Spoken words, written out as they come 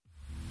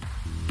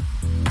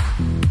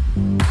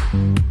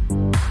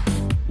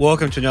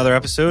Welcome to another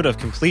episode of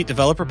Complete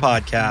Developer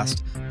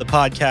Podcast, the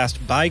podcast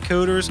by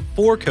coders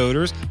for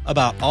coders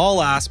about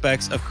all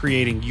aspects of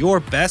creating your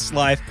best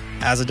life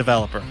as a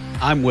developer.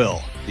 I'm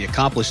Will, the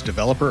accomplished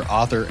developer,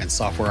 author, and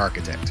software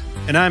architect.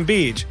 And I'm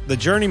Beej, the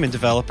journeyman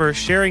developer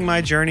sharing my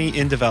journey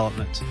in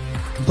development.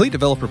 Complete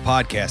Developer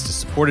Podcast is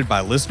supported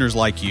by listeners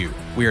like you.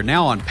 We are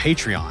now on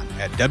Patreon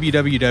at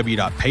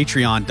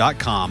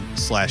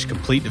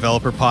www.patreon.com/Complete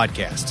Developer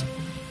Podcast.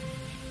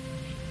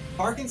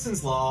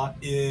 Parkinson's Law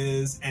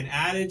is an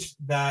adage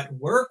that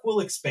work will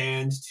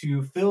expand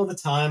to fill the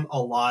time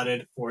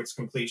allotted for its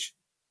completion.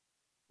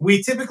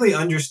 We typically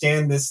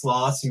understand this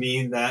law to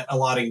mean that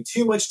allotting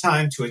too much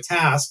time to a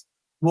task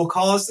will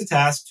cause the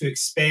task to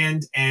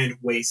expand and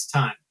waste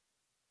time.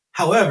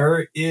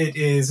 However, it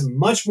is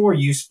much more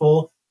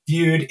useful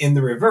viewed in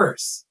the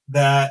reverse,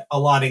 that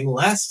allotting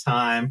less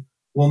time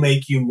will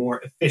make you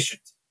more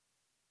efficient.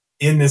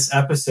 In this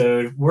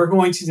episode, we're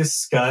going to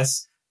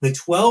discuss the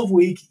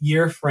 12-week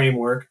year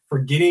framework for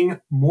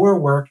getting more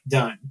work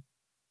done.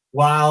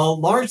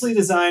 While largely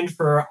designed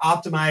for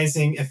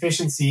optimizing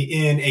efficiency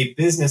in a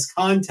business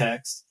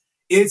context,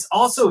 it's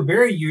also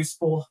very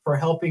useful for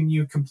helping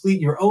you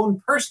complete your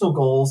own personal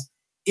goals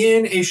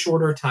in a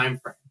shorter time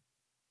frame.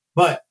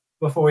 But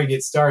before we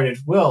get started,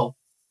 Will,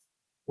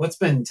 what's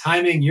been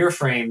timing your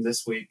frame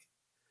this week?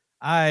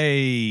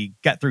 I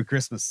got through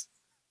Christmas.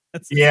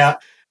 Yeah.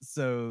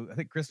 So I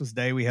think Christmas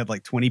Day, we had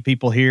like 20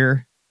 people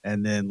here.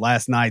 And then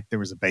last night there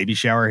was a baby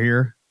shower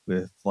here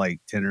with like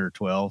 10 or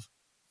 12.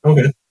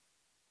 Okay.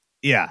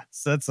 Yeah.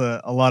 So that's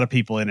a lot of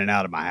people in and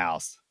out of my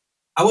house.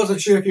 I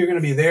wasn't sure if you were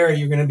going to be there or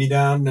you're going to be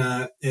down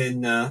at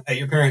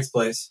your parents'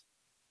 place.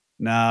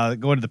 No,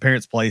 going to the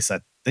parents' place, I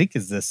think,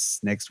 is this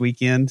next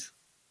weekend.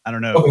 I don't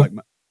know. Okay. Like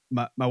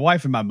my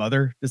wife and my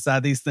mother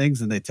decide these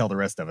things and they tell the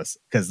rest of us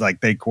because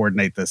like they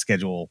coordinate the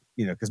schedule,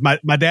 because my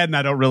dad and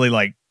I don't really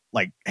like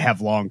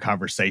have long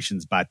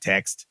conversations by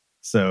text.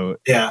 So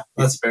yeah,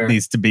 that's fair. It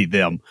needs to be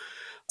them.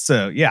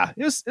 So yeah,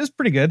 it was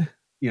pretty good.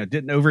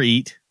 Didn't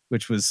overeat,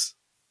 which was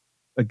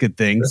a good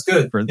thing. That's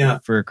good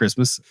for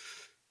Christmas.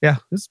 Yeah,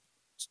 it was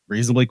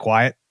reasonably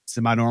quiet,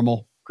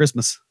 semi-normal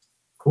Christmas.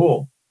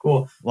 Cool.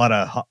 A lot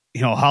of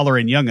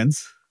hollering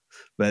youngins,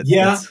 but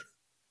yeah.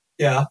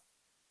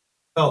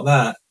 Felt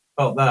that.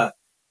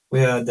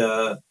 We had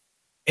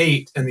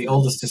 8, and the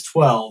oldest is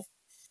 12.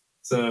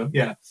 So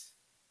yeah,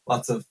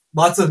 lots of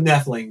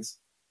nephlings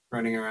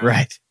running around.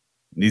 Right.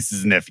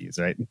 Nieces and nephews,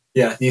 right?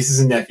 Yeah,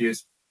 nieces and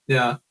nephews.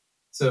 Yeah.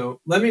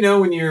 So let me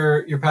know when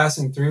you're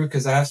passing through,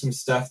 because I have some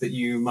stuff that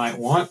you might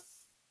want.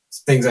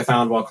 It's things I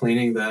found while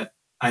cleaning that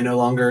I no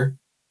longer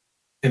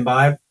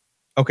imbibe.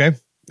 Okay,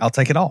 I'll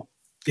take it all.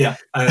 Yeah,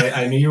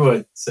 I knew you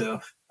would.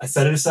 So I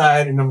set it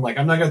aside, and I'm like,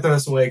 I'm not gonna throw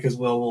this away because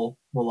Will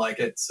like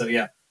it. So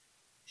yeah,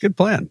 good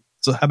plan.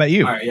 So how about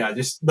you? All right, yeah,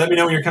 just let me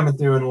know when you're coming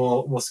through, and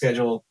we'll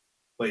schedule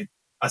like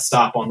a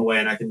stop on the way,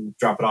 and I can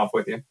drop it off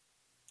with you.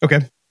 Okay.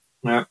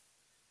 All right.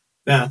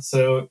 Yeah,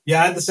 so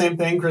yeah, I had the same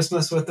thing,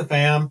 Christmas with the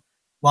fam.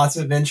 Lots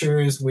of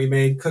adventures. We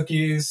made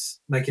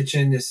cookies. My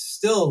kitchen is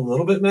still a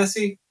little bit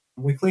messy.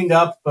 We cleaned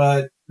up,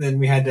 but then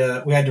we had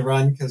to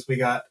run because we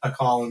got a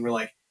call and we're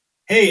like,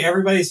 hey,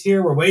 everybody's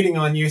here. We're waiting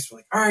on you. So we're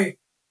like, all right,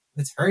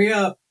 let's hurry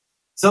up.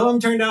 Most of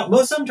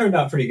them turned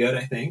out pretty good,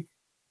 I think.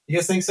 You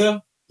guys think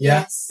so?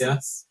 Yes.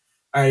 Yes.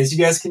 All right, as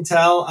you guys can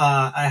tell,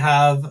 I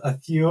have a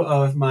few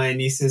of my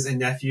nieces and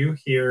nephew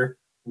here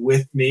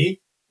with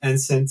me. And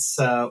since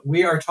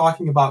we are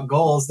talking about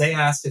goals, they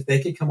asked if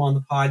they could come on the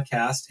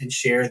podcast and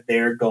share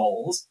their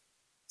goals.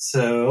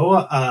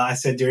 So I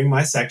said during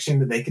my section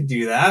that they could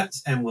do that,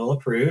 and Will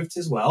approved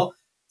as well.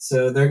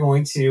 So they're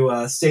going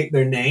to state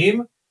their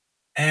name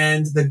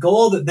and the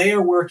goal that they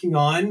are working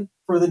on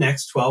for the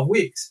next 12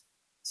 weeks.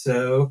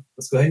 So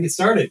let's go ahead and get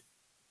started.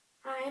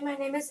 Hi, my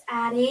name is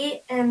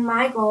Addie, and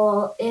my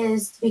goal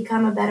is to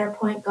become a better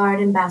point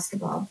guard in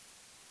basketball.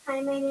 Hi,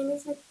 my name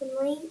is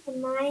McKinley,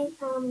 and my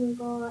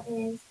goal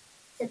is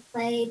to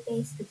play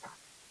bass guitar.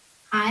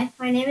 Hi,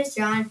 my name is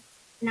John,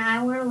 and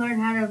I want to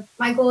learn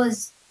my goal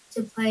is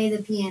to play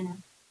the piano.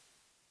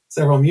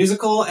 Several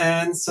musical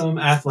and some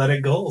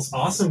athletic goals.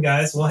 Awesome,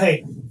 guys. Well,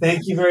 hey,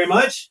 thank you very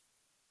much.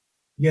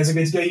 You guys are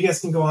good to go. You guys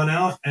can go on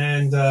out,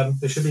 and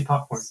there should be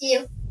popcorn. See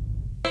you.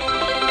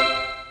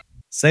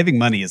 Saving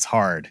money is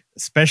hard,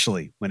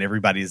 especially when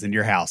everybody is in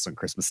your house on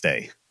Christmas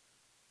Day.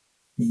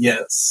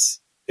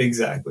 Yes,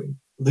 exactly.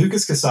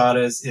 Lucas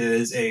Casadas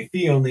is a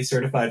fee-only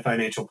certified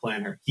financial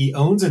planner. He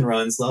owns and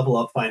runs Level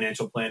Up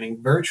Financial Planning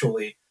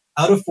virtually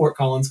out of Fort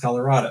Collins,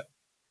 Colorado.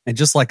 And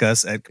just like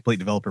us at Complete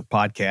Developer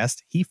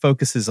Podcast, he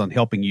focuses on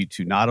helping you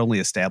to not only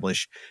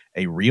establish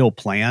a real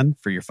plan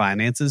for your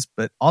finances,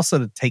 but also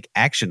to take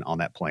action on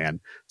that plan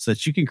so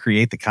that you can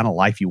create the kind of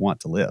life you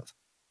want to live.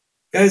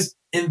 Guys,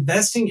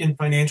 investing in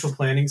financial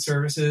planning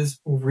services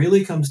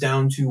really comes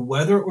down to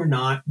whether or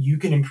not you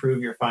can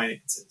improve your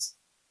finances.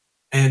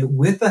 And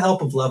with the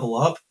help of Level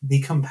Up,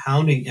 the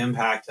compounding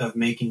impact of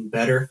making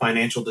better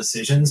financial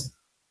decisions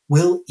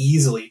will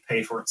easily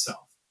pay for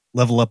itself.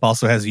 Level Up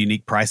also has a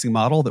unique pricing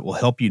model that will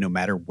help you no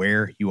matter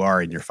where you are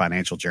in your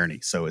financial journey.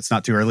 So it's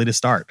not too early to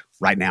start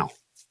right now.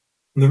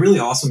 And the really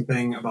awesome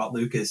thing about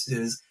Lucas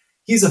is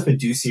he's a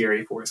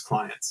fiduciary for his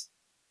clients.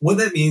 What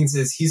that means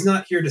is he's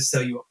not here to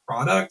sell you a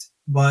product,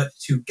 but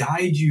to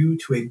guide you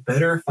to a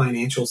better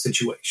financial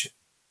situation.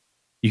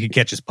 You can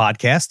catch his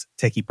podcast,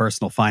 Techie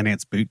Personal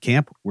Finance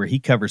Bootcamp, where he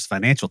covers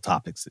financial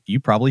topics that you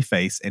probably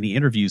face, and he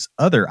interviews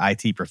other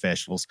IT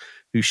professionals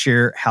who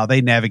share how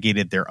they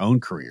navigated their own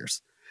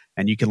careers.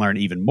 And you can learn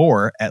even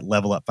more at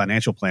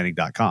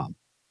levelupfinancialplanning.com.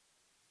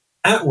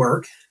 At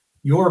work,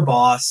 your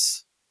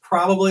boss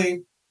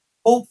probably,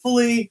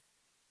 hopefully,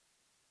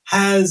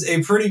 has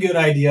a pretty good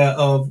idea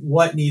of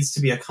what needs to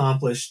be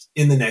accomplished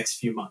in the next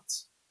few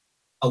months.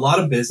 A lot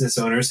of business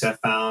owners have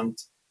found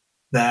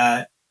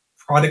that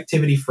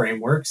productivity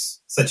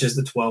frameworks, such as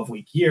the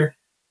 12-week year,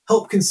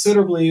 help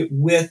considerably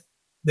with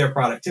their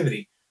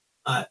productivity.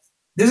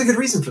 There's a good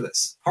reason for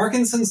this.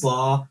 Parkinson's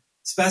law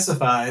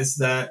specifies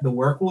that the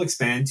work will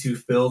expand to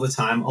fill the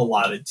time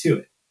allotted to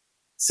it.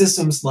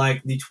 Systems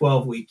like the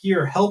 12-week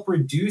year help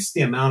reduce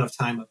the amount of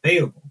time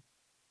available,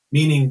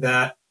 meaning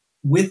that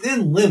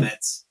within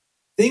limits,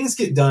 things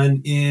get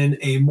done in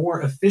a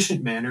more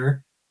efficient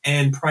manner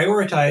and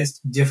prioritized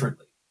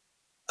differently.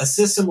 A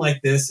system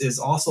like this is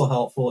also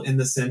helpful in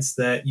the sense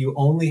that you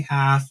only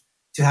have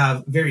to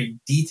have very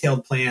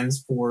detailed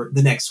plans for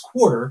the next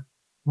quarter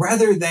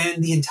rather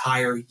than the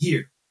entire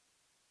year.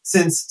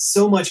 Since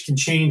so much can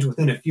change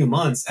within a few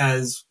months,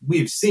 as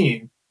we've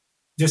seen,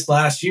 just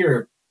last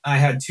year, I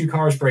had 2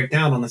 cars break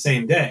down on the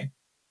same day.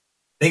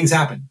 Things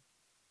happen.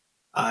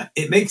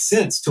 It makes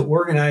sense to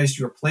organize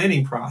your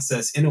planning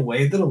process in a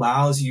way that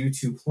allows you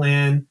to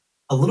plan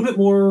a little bit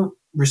more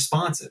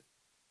responsive.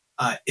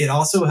 It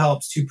also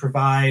helps to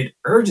provide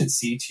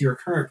urgency to your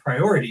current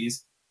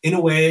priorities in a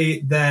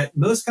way that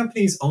most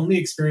companies only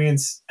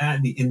experience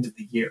at the end of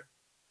the year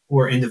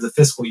or end of the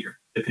fiscal year,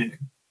 depending.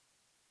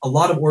 A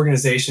lot of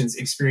organizations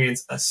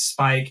experience a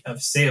spike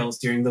of sales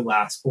during the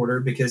last quarter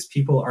because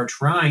people are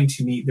trying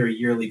to meet their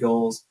yearly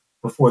goals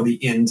before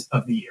the end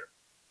of the year.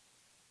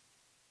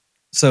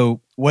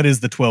 So, what is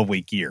the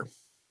 12-week year?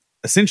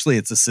 Essentially,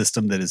 it's a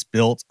system that is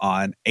built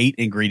on 8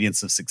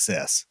 ingredients of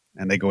success,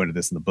 and they go into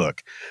this in the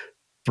book.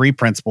 3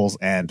 principles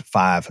and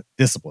 5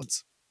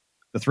 disciplines.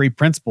 The 3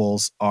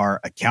 principles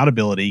are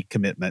accountability,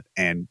 commitment,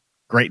 and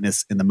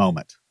greatness in the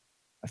moment.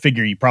 I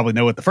figure you probably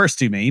know what the first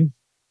 2 mean,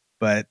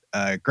 but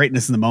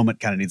greatness in the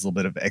moment kind of needs a little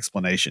bit of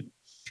explanation.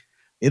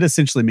 It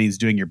essentially means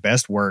doing your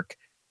best work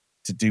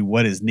to do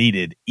what is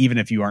needed, even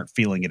if you aren't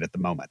feeling it at the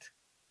moment.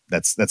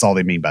 That's all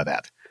they mean by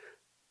that.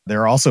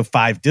 There are also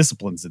 5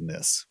 disciplines in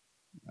this.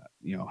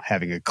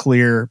 Having a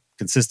clear,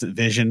 consistent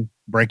vision,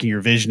 breaking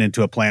your vision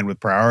into a plan with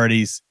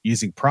priorities,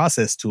 using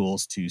process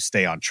tools to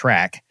stay on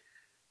track,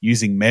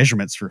 using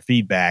measurements for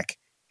feedback,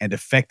 and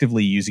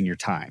effectively using your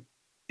time.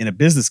 In a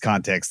business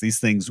context, these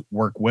things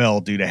work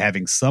well due to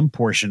having some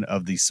portion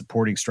of the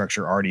supporting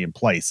structure already in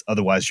place.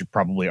 Otherwise, you're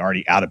probably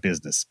already out of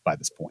business by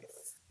this point.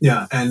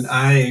 Yeah, and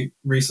I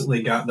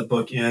recently got the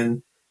book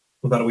in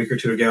about a week or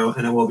 2 ago,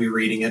 and I will be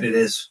reading it. It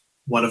is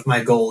one of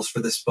my goals for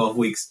this 12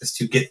 weeks is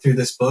to get through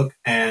this book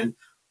and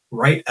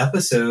write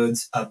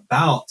episodes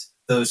about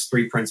those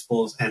 3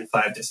 principles and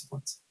 5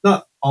 disciplines.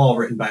 Not all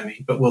written by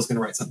me, but Will's going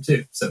to write some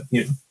too. So,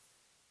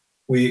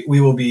 we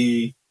will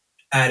be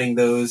adding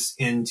those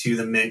into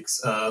the mix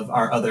of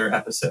our other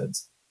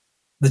episodes.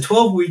 The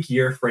 12-week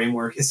year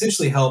framework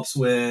essentially helps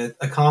with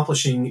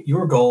accomplishing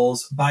your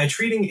goals by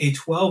treating a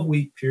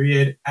 12-week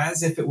period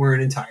as if it were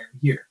an entire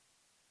year.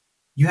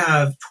 You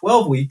have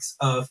 12 weeks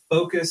of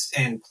focused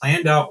and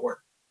planned out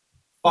work,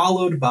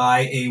 followed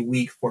by a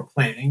week for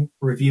planning,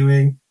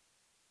 reviewing,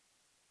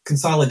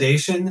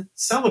 consolidation,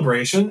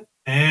 celebration,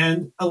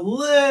 and a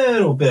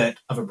little bit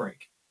of a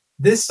break.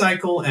 This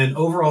cycle and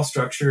overall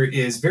structure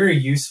is very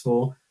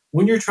useful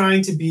when you're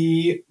trying to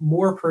be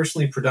more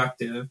personally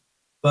productive,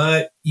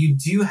 but you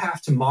do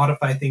have to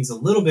modify things a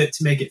little bit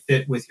to make it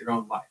fit with your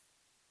own life.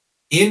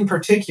 In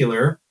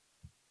particular,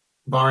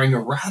 barring a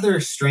rather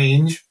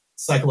strange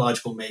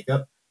psychological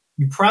makeup,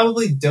 you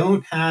probably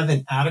don't have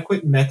an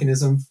adequate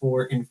mechanism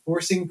for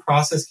enforcing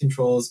process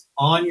controls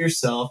on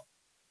yourself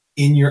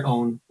in your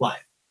own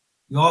life.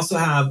 You also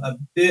have a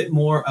bit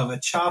more of a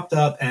chopped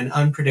up and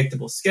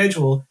unpredictable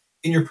schedule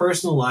in your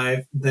personal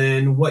life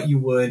than what you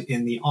would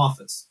in the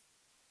office.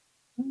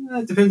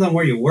 It depends on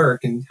where you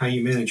work and how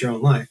you manage your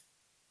own life.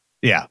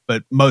 Yeah,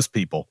 but most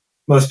people,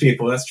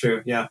 that's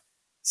true. Yeah.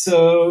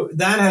 So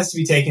that has to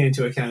be taken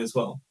into account as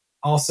well.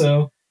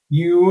 Also,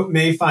 you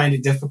may find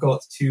it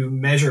difficult to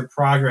measure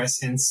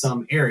progress in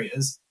some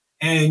areas,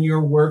 and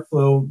your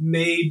workflow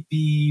may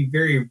be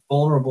very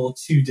vulnerable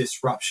to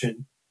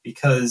disruption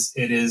because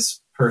it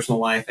is personal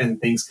life and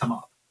things come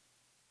up.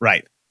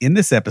 Right. In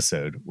this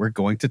episode, we're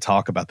going to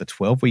talk about the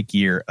 12-week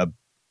year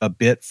a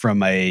bit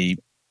from a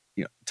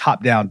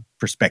top-down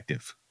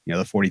perspective, the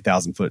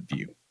 40,000-foot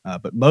view,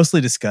 but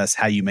mostly discuss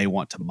how you may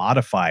want to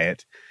modify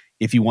it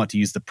if you want to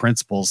use the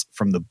principles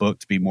from the book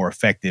to be more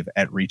effective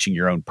at reaching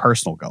your own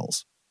personal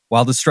goals.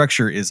 While the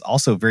structure is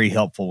also very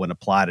helpful when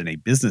applied in a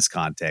business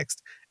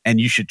context, and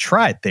you should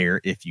try it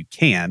there if you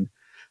can,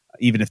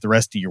 even if the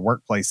rest of your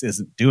workplace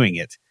isn't doing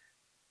it,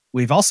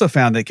 We've also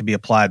found that it can be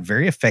applied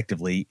very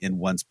effectively in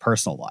one's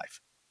personal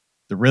life.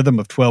 The rhythm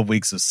of 12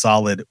 weeks of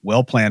solid,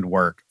 well-planned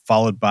work,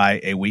 followed by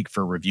a week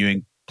for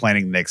reviewing,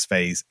 planning the next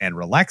phase, and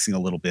relaxing a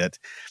little bit,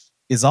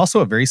 is also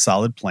a very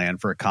solid plan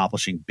for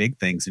accomplishing big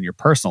things in your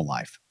personal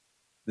life.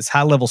 This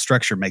high-level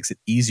structure makes it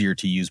easier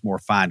to use more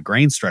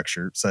fine-grained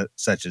structure,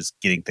 such as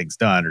getting things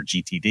done, or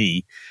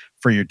GTD,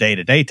 for your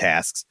day-to-day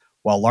tasks,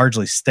 while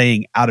largely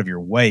staying out of your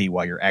way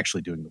while you're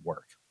actually doing the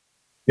work.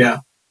 Yeah.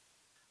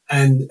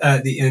 And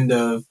at the end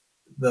of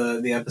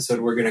the episode,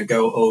 we're going to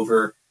go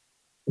over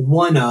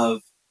one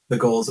of the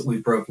goals that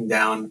we've broken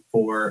down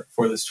for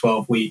this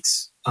 12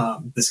 weeks,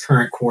 this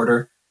current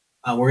quarter.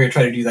 We're going to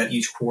try to do that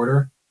each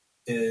quarter,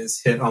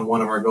 is hit on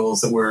one of our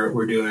goals that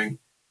we're doing,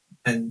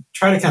 and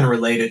try to kind of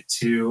relate it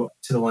to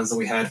the ones that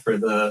we had for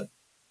the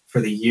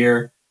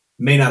year.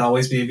 May not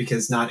always be,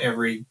 because not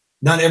every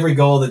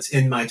goal that's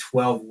in my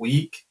 12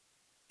 week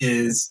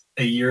is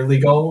a yearly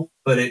goal,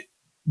 but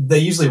they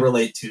usually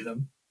relate to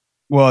them.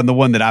 Well, and the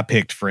one that I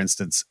picked, for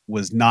instance,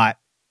 was not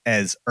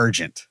as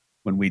urgent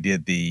when we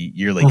did the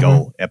yearly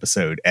goal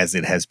episode as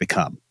it has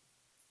become.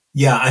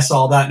 Yeah, I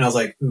saw that and I was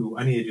like, ooh,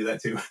 I need to do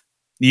that too.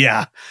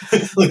 Yeah.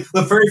 Like,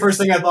 the very first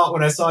thing I thought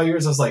when I saw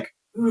yours, I was like,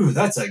 ooh,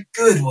 that's a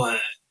good one.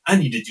 I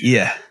need to do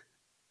that.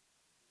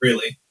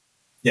 Really?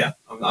 Yeah,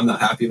 I'm not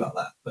happy about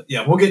that. But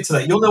yeah, we'll get to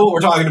that. You'll know what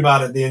we're talking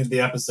about at the end of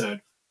the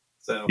episode.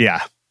 So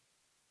yeah.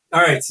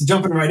 All right, so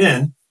jumping right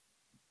in,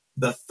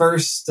 the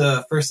first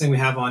thing we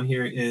have on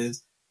here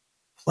is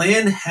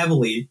plan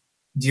heavily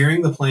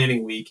during the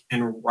planning week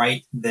and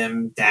write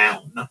them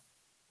down.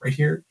 Right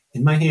here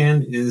in my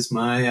hand is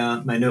my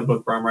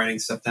notebook where I'm writing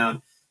stuff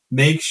down.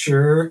 Make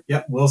sure,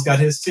 Will's got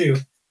his too.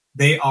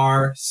 They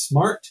are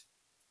SMART,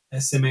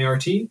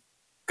 SMART,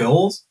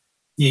 goals.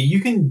 Yeah,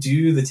 you can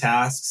do the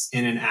tasks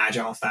in an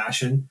agile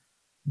fashion,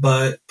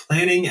 but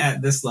planning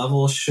at this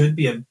level should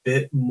be a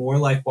bit more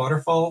like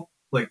waterfall,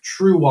 like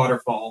true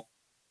waterfall,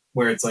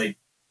 where it's like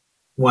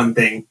one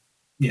thing,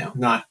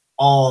 not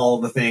all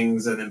the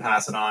things and then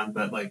pass it on,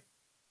 but like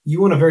you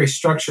want a very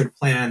structured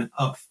plan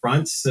up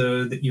front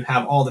so that you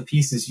have all the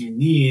pieces you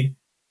need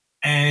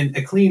and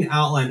a clean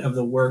outline of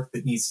the work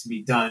that needs to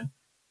be done.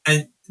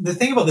 And the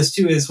thing about this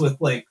too is with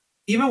like,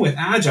 even with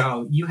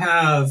Agile, you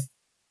have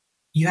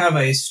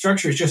a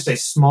structure, it's just a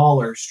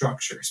smaller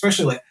structure,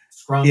 especially like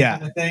Scrum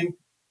kind of thing.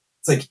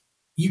 It's like,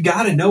 you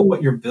got to know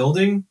what you're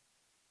building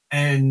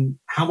and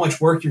how much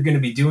work you're going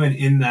to be doing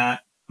in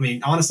that. I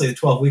mean, honestly, the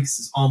 12 weeks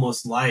is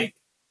almost like,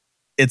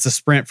 it's a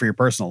sprint for your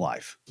personal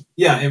life.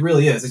 Yeah, it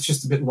really is. It's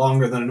just a bit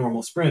longer than a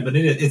normal sprint, but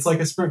it's like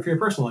a sprint for your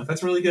personal life.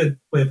 That's a really good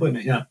way of putting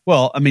it. Yeah.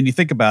 Well, I mean, you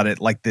think about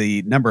it, like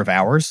the number of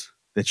hours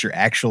that you're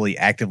actually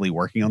actively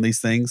working on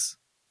these things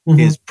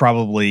is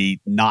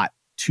probably not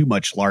too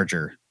much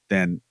larger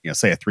than,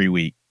 say a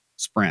 3-week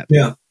sprint.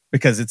 Yeah.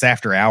 Because it's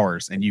after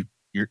hours and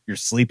you're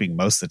sleeping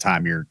most of the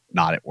time. You're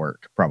not at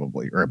work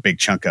probably, or a big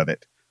chunk of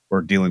it,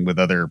 or dealing with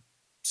other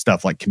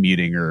stuff like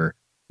commuting or,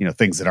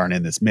 things that aren't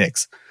in this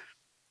mix.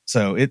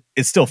 So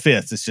it still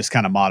fits. It's just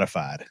kind of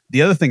modified.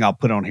 The other thing I'll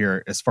put on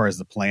here as far as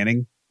the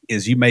planning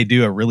is you may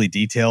do a really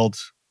detailed,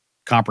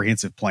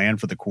 comprehensive plan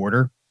for the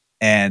quarter,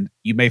 and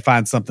you may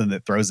find something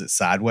that throws it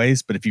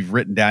sideways. But if you've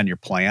written down your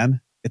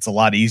plan, it's a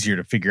lot easier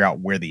to figure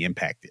out where the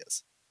impact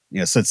is.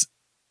 So it's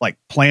like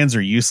plans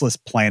are useless.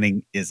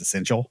 Planning is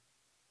essential.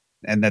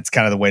 And that's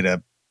kind of the way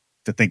to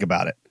think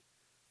about it.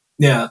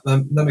 Yeah,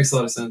 that makes a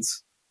lot of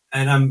sense.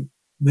 And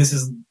this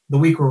is the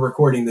week we're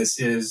recording. This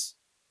is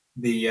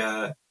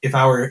the if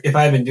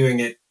I had been doing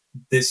it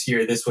this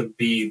year, this would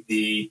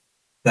be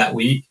that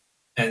week,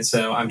 and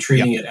so I'm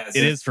treating it as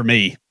it is for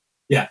me.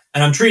 Yeah,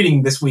 and I'm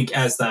treating this week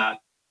as that.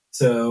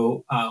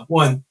 So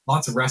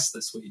lots of rest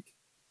this week.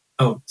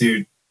 Oh,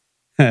 dude,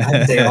 I had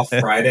a day off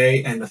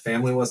Friday, and the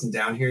family wasn't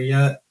down here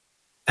yet.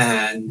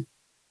 And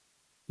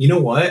you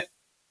know what?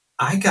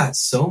 I got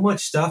so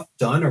much stuff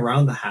done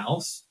around the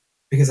house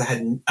because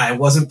I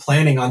wasn't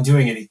planning on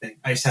doing anything.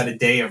 I just had a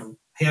day of,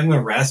 hey, I'm going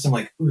to rest. I'm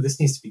like, ooh, this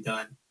needs to be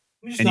done.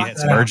 And you had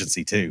some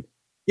urgency too.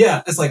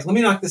 Yeah, it's like, let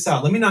me knock this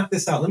out. Let me knock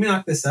this out. Let me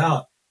knock this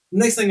out. The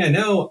next thing I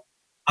know,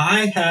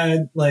 I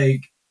had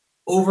like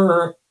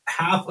over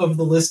half of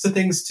the list of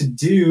things to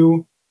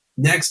do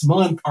next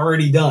month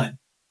already done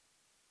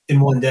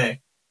in one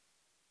day.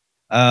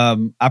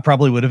 I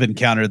probably would have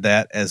encountered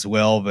that as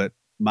well, but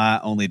my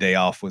only day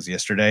off was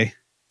yesterday.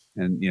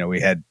 And, we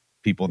had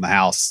people in the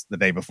house the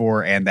day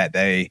before and that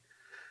day.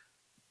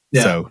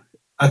 Yeah. So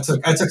I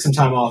took some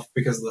time off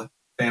because of the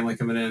family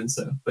coming in.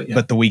 So,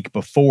 but the week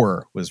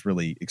before was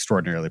really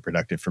extraordinarily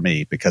productive for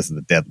me because of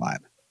the deadline.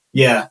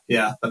 Yeah.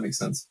 That makes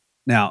sense.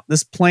 Now,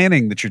 this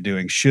planning that you're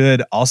doing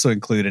should also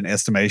include an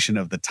estimation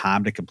of the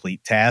time to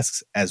complete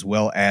tasks, as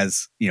well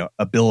as,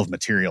 a bill of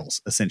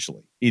materials,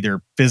 essentially,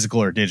 either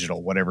physical or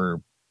digital,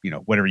 whatever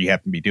you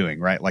happen to be doing,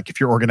 right? Like if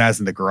you're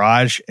organizing the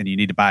garage and you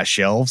need to buy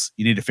shelves,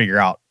 you need to figure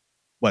out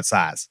what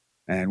size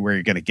and where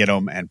you're going to get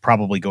them, and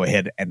probably go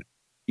ahead and,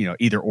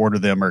 either order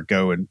them or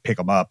go and pick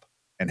them up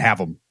and have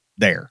them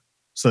there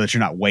so that you're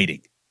not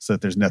waiting, so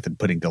that there's nothing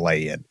putting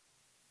delay in.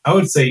 I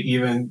would say,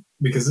 even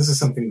because this is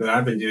something that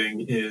I've been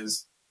doing,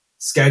 is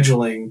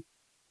scheduling,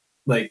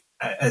 like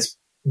as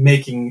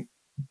making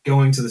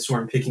going to the store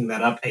and picking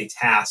that up a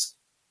task.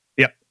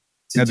 Yep.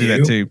 To I do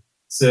that too.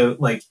 So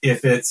like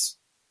if it's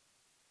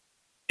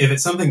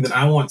something that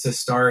I want to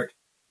start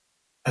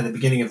at the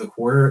beginning of the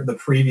quarter, the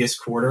previous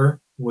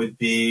quarter would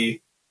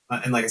be,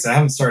 and like I said, I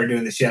haven't started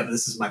doing this yet, but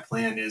this is my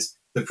plan, is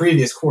the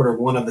previous quarter,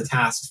 one of the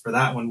tasks for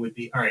that one would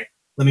be, all right,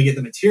 let me get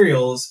the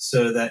materials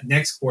so that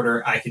next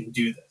quarter I can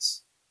do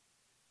this.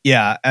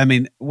 Yeah. I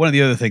mean, one of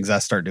the other things I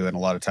start doing a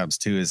lot of times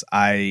too is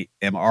I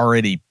am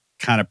already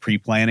kind of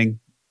pre-planning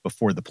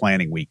before the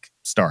planning week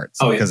starts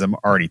because I'm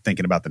already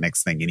thinking about the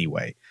next thing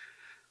anyway.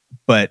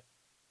 But,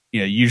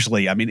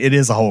 usually, I mean, it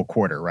is a whole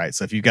quarter, right?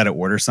 So if you've got to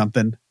order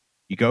something,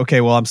 you go, okay,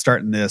 well, I'm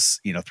starting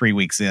this, 3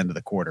 weeks into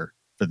the quarter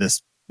for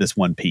this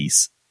one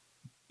piece.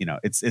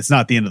 It's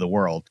not the end of the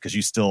world because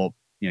you still,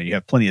 you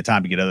have plenty of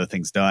time to get other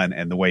things done.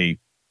 And the way,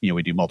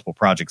 we do multiple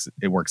projects,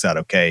 it works out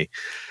okay.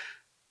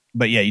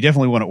 But yeah, you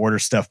definitely want to order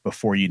stuff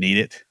before you need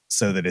it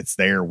so that it's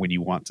there when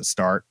you want to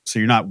start. So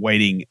you're not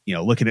waiting,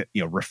 looking at,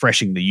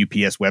 refreshing the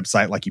UPS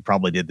website like you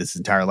probably did this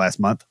entire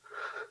last month.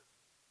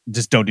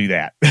 Just don't do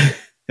that.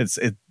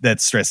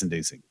 That's stress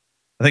inducing.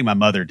 I think my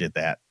mother did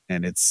that,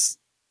 and it's.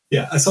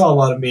 Yeah, I saw a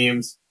lot of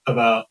memes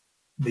about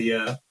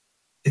the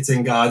it's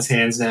in God's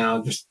hands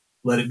now. Just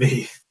let it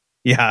be.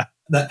 Yeah.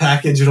 That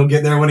package, it'll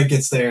get there when it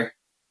gets there.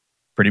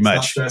 Pretty much.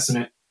 Stop stressing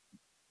it.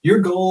 Your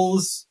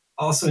goals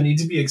also need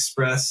to be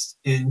expressed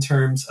in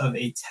terms of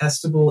a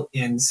testable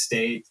end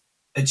state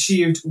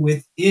achieved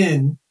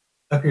within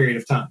a period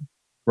of time.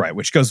 Right,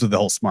 which goes with the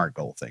whole SMART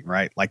goal thing,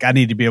 right? Like I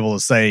need to be able to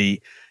say,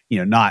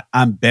 not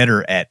I'm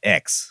better at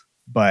X,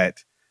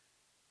 but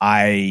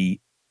I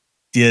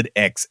did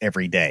X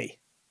every day.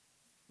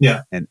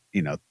 Yeah. And,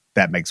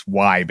 that makes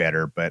Y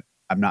better, but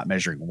I'm not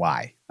measuring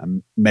Y.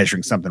 I'm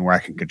measuring something where I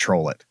can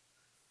control it.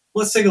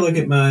 Let's take a look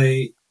at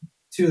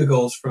two of the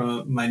goals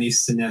from my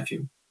niece and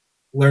nephew.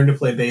 Learn to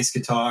play bass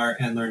guitar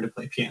and learn to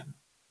play piano.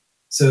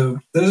 So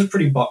those are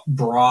pretty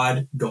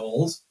broad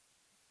goals.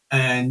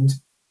 And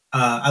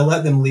I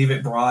let them leave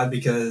it broad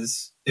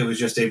because it was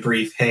just a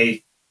brief,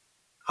 hey,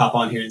 hop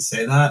on here and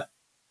say that.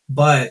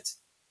 But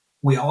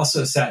we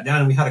also sat down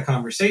and we had a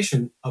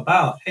conversation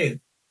about,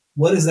 hey,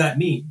 what does that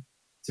mean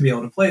to be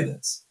able to play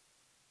this?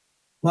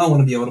 Well, I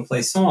want to be able to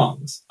play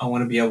songs. I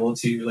want to be able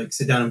to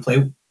sit down and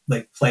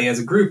play as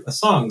a group of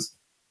songs.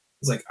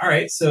 It's like, all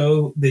right,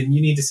 so then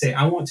you need to say,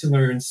 I want to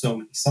learn so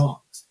many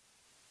songs.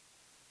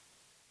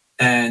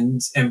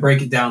 And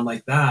break it down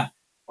like that.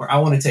 Or I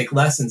want to take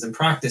lessons and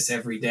practice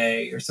every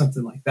day or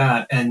something like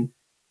that. And,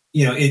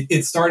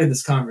 it started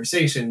this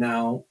conversation.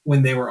 Now,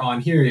 when they were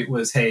on here, it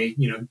was, hey,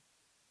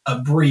 a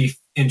brief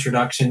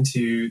introduction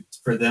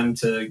for them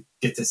to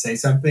get to say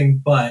something.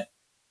 But,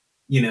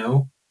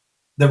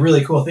 the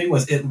really cool thing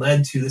was it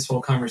led to this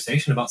whole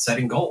conversation about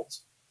setting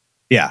goals.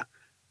 Yeah.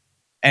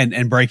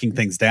 And breaking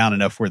things down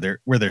enough where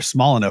they're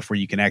small enough where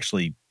you can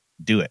actually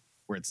do it,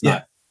 where it's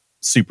not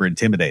super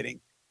intimidating.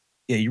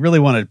 Yeah, you really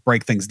want to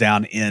break things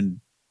down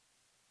in,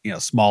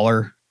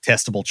 smaller,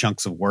 testable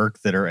chunks of work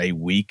that are a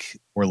week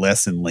or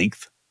less in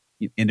length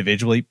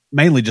individually,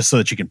 mainly just so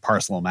that you can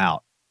parcel them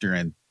out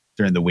during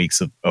the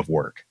weeks of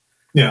work.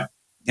 Yeah.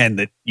 And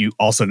that you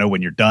also know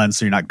when you're done,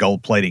 so you're not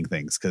gold plating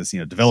things because,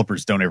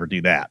 developers don't ever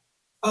do that.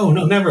 Oh,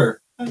 no,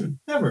 never.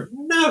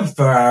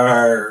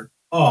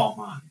 Oh,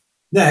 my.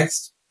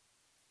 Next,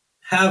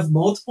 have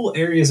multiple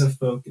areas of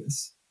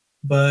focus,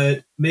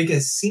 but make a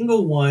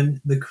single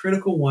one the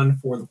critical one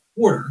for the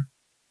quarter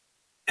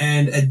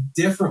and a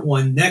different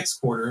one next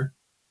quarter,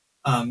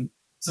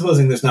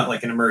 supposing there's not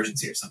an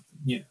emergency or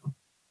something,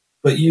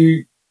 But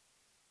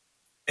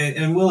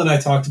and Will and I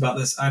talked about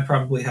this. I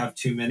probably have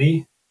too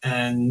many.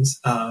 And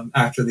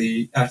after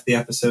the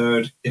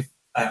episode, if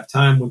I have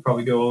time, we'll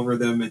probably go over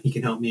them and he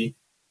can help me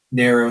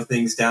narrow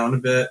things down a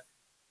bit.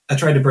 I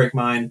tried to break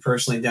mine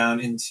personally down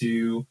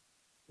into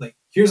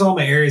here's all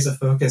my areas of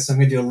focus. I'm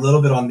going to do a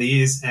little bit on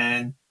these.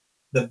 And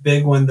the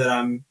big one that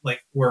I'm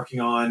working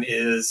on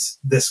is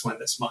this one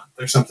this month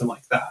or something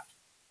like that.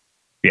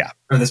 Yeah.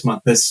 Or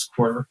this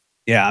quarter.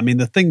 Yeah. I mean,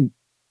 the thing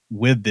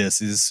with this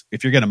is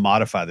if you're going to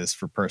modify this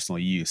for personal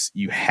use,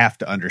 you have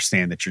to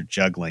understand that you're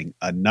juggling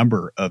a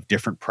number of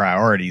different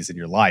priorities in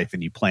your life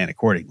and you plan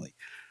accordingly,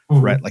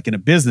 right? Like in a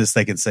business,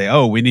 they can say,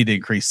 oh, we need to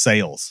increase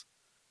sales.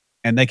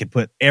 And they could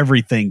put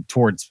everything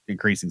towards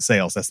increasing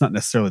sales. That's not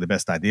necessarily the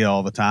best idea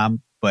all the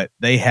time, but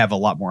they have a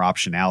lot more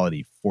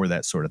optionality for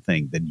that sort of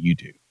thing than you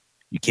do.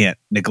 You can't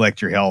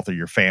neglect your health or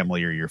your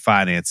family or your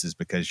finances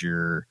because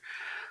you're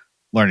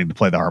learning to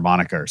play the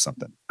harmonica or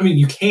something. I mean,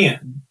 you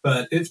can,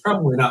 but it's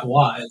probably not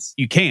wise.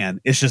 You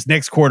can. It's just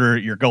next quarter,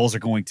 your goals are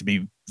going to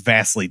be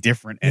vastly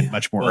different and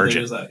much more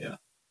urgent.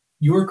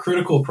 Your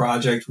critical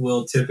project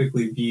will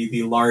typically be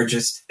the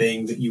largest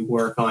thing that you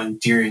work on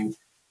during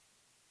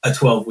a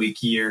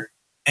 12-week year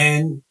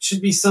and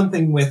should be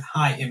something with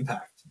high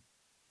impact.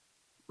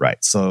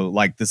 Right. So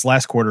this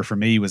last quarter for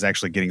me was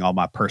actually getting all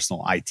my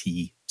personal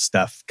IT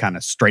stuff kind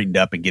of straightened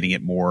up and getting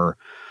it more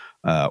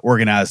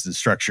organized and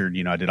structured.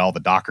 I did all the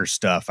Docker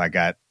stuff. I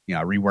got,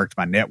 I reworked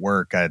my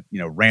network. I,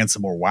 ran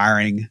some more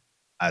wiring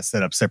I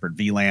set up separate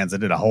VLANs. I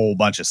did a whole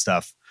bunch of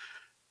stuff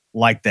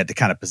like that to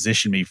kind of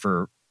position me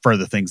for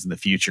further things in the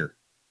future.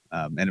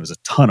 And it was a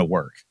ton of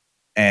work.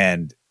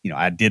 And,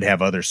 I did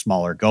have other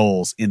smaller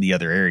goals in the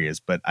other areas,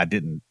 but I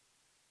didn't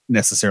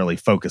necessarily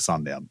focus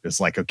on them. It's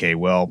like, okay,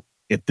 well,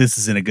 if this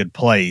is in a good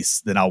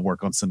place, then I'll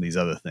work on some of these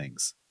other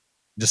things.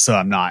 Just so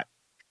I'm not,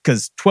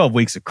 because 12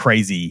 weeks of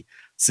crazy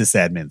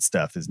sysadmin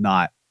stuff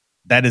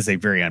that is a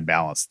very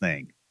unbalanced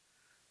thing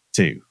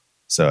too.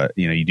 So,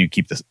 you do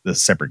keep the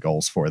separate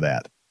goals for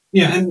that.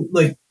 Yeah. And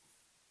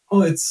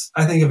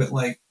I think of it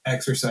like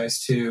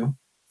exercise too.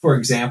 For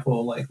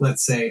example, like,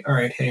 let's say, all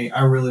right, hey,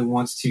 I really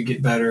want to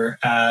get better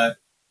at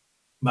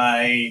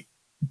my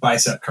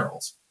bicep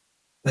curls.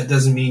 That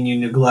doesn't mean you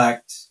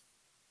neglect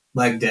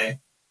leg day.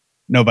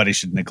 Nobody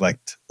should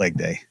neglect leg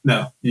day.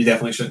 No, you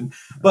definitely shouldn't.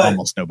 But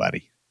almost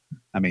nobody.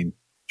 I mean,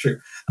 true.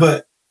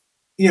 But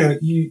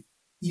you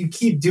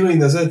keep doing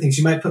those other things.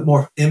 You might put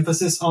more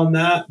emphasis on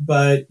that,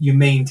 but you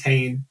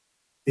maintain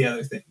the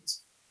other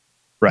things.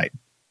 Right.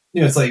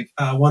 It's like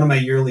one of my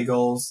yearly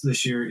goals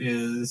this year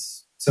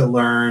is to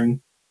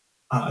learn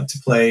to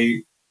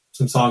play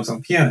some songs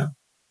on piano,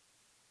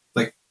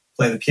 like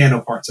play the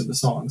piano parts of the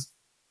songs.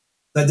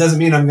 That doesn't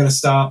mean I'm going to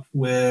stop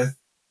with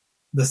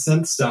the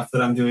synth stuff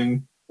that I'm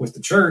doing with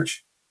the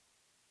church,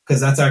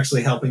 because that's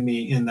actually helping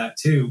me in that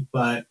too.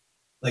 But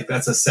like,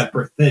 that's a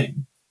separate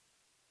thing.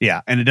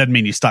 Yeah. And it doesn't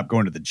mean you stop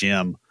going to the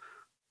gym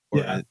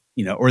or,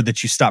 or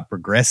that you stop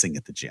progressing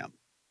at the gym.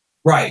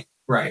 Right.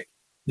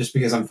 Just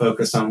because I'm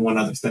focused on one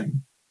other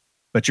thing.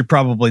 But you're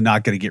probably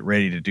not going to get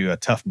ready to do a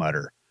Tough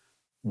Mudder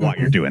while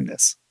you're doing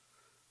this.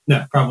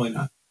 No, probably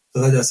not.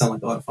 So that does sound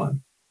like a lot of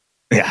fun.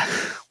 Yeah.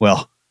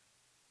 Well,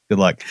 good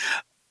luck.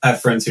 I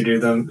have friends who do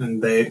them,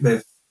 and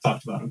they've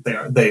talked about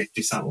them. They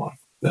do sound a lot of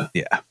fun.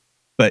 Yeah.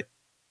 But,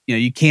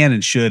 you can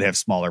and should have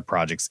smaller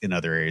projects in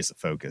other areas of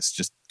focus.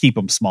 Just keep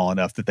them small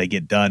enough that they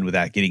get done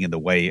without getting in the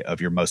way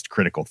of your most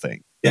critical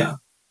thing. Yeah.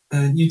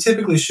 And you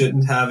typically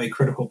shouldn't have a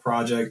critical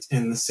project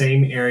in the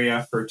same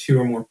area for 2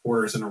 or more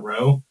quarters in a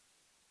row,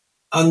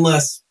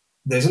 unless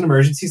there's an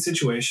emergency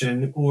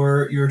situation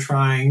or you're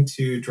trying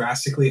to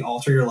drastically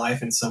alter your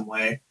life in some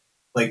way,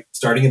 like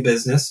starting a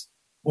business,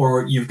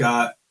 or you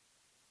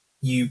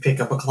pick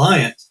up a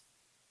client.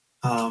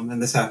 And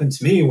this happened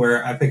to me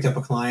where I picked up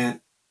a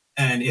client,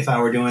 and if I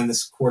were doing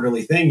this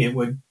quarterly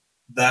thing,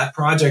 that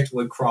project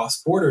would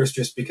cross quarters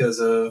just because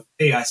of,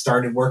 hey, I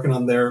started working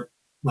on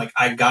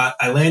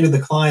I landed the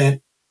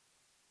client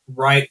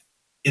right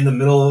in the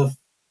middle of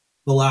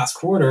the last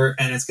quarter,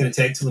 and it's going to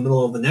take to the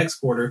middle of the next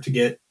quarter to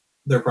get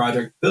their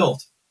project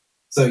built.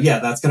 So yeah,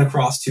 that's going to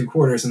cross 2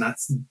 quarters. And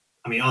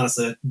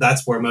honestly,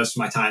 that's where most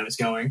of my time is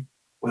going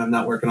when I'm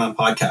not working on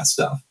podcast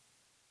stuff.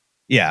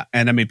 Yeah.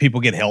 And people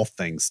get health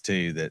things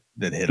too that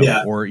hit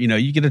them, or,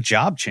 you get a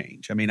job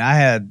change. I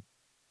had,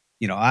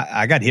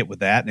 I got hit with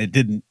that, and it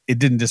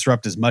didn't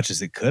disrupt as much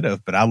as it could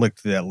have, but I looked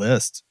through that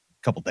list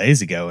a couple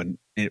days ago, and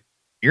it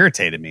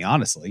irritated me,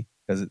 honestly,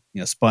 because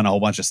it, spun a whole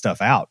bunch of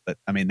stuff out. But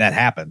that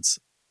happens.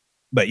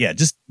 But yeah,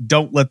 just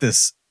don't let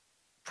this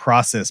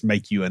process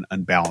make you an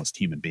unbalanced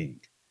human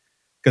being,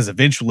 because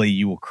eventually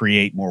you will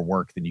create more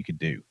work than you can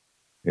do.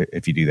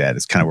 If you do that,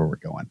 is kind of where we're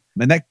going.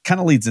 And that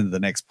kind of leads into the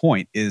next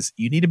point, is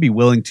you need to be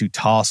willing to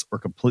toss or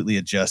completely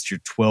adjust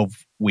your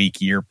 12-week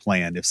year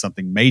plan if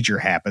something major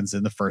happens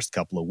in the first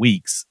couple of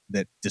weeks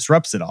that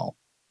disrupts it all.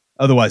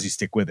 Otherwise, you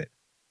stick with it.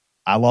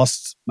 I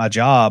lost my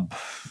job,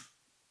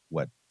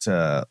 it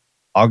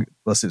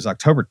was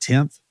October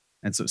 10th.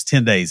 And so it was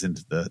 10 days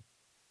into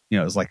it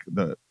was like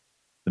the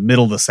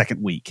middle of the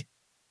second week.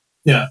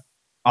 Yeah.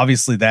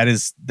 Obviously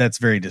that's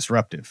very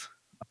disruptive.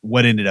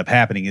 What ended up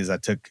happening is I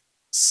took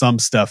some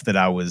stuff that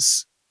I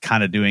was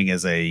kind of doing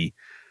as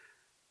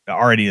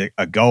already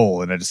a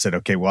goal, and I just said,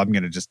 okay, well, I'm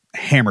going to just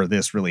hammer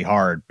this really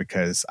hard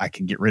because I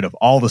can get rid of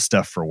all the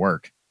stuff for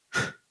work.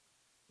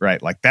 Right?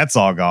 Like, that's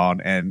all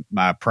gone, and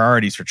my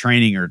priorities for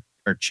training are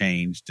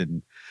changed,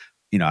 and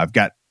I've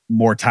got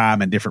more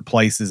time in different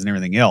places and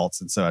everything else,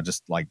 and so I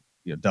just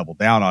doubled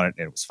down on it,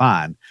 and it was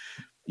fine.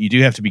 You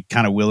do have to be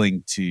kind of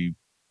willing to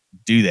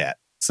do that.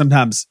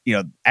 Sometimes,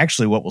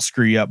 actually what will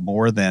screw you up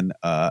more than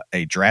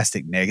a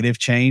drastic negative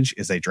change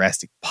is a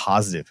drastic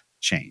positive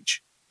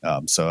change.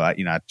 So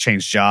I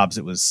changed jobs.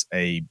 It was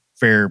a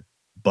fair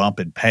bump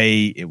in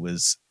pay. It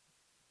was,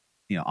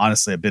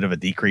 honestly, a bit of a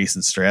decrease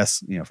in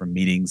stress, from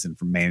meetings and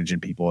from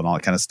managing people and all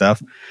that kind of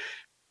stuff.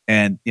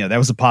 And, that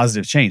was a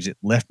positive change. It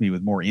left me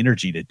with more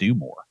energy to do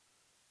more.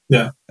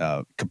 Yeah.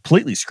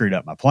 Completely screwed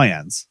up my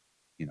plans.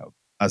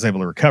 I was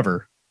able to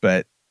recover,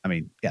 but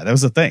that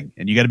was the thing.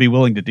 And you got to be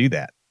willing to do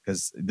that,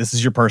 because this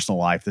is your personal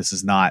life. This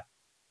is not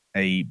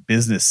a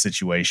business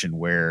situation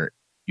where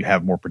you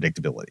have more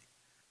predictability.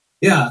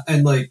 Yeah.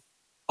 And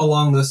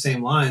along those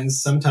same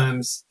lines,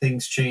 sometimes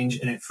things change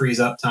and it frees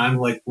up time.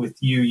 Like with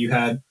you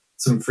had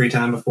some free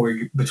time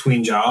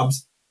between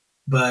jobs,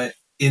 but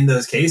in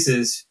those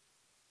cases,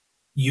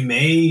 you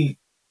may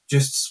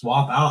just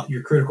swap out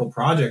your critical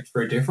project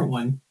for a different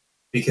one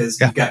because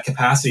you've got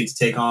capacity to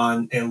take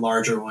on a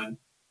larger one,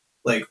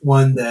 like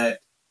one that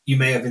you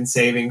may have been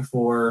saving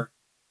for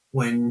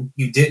when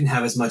you didn't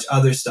have as much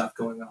other stuff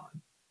going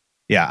on.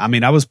 Yeah, I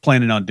mean, I was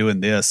planning on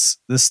doing this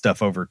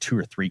stuff over 2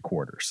 or 3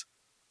 quarters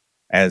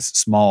as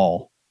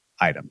small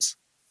items.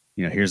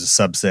 Here's a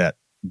subset,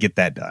 get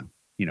that done.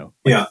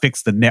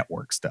 Fix the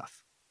network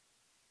stuff,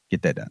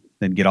 get that done.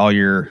 Then get all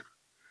your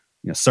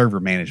server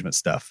management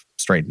stuff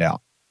straightened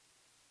out.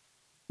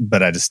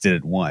 But I just did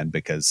it one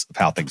because of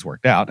how things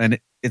worked out, and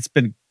it's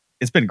been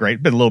great.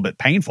 It's been a little bit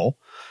painful.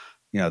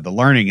 The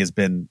learning has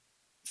been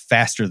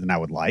faster than I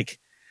would like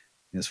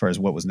as far as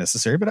what was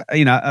necessary, but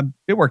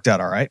it worked out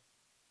all right.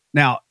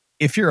 Now,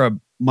 if you're a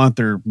month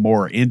or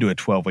more into a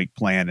 12-week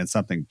plan and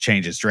something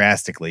changes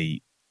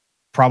drastically,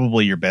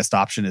 probably your best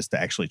option is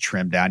to actually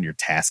trim down your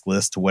task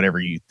list to whatever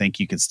you think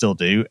you can still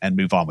do and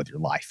move on with your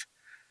life.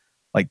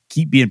 Like,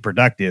 keep being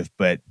productive,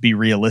 but be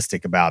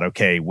realistic about,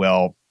 okay,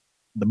 well,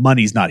 the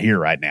money's not here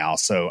right now,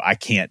 so I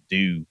can't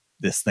do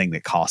this thing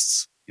that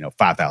costs,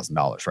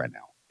 $5,000 right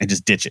now, and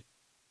just ditch it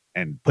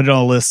and put it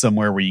on a list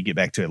somewhere where you get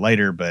back to it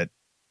later. But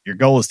your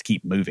goal is to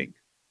keep moving.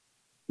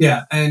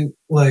 Yeah. And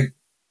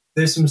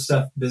there's some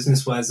stuff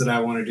business wise that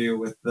I want to do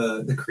with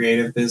the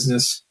creative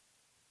business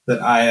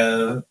that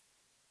I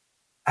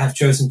have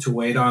chosen to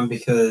wait on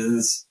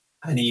because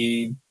I've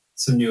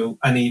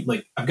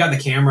got the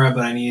camera,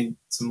 but I need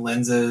some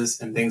lenses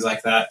and things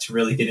like that to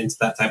really get into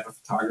that type of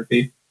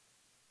photography.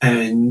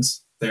 And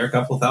they're a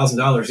couple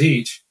 $1,000s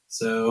each.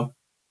 So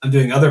I'm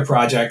doing other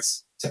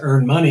projects to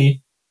earn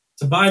money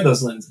to buy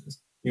those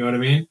lenses. You know what I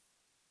mean?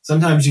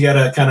 Sometimes you got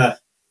to kind of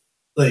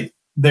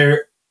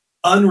they're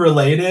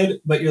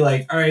unrelated, but you're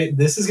like, all right,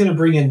 this is going to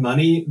bring in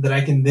money that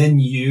I can then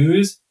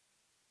use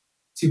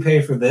to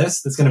pay for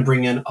this. That's going to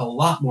bring in a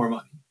lot more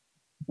money.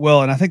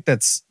 Well, and I think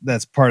that's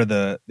part of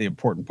the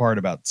important part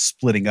about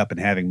splitting up and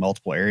having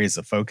multiple areas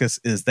of focus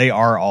is they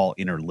are all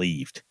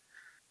interleaved.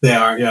 They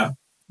are, yeah.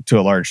 To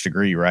a large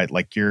degree, right?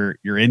 Like your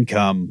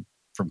income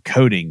from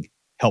coding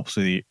helps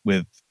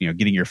with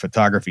getting your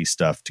photography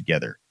stuff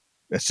together.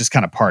 That's just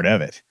kind of part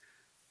of it.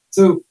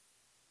 So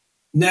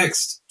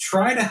next,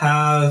 try to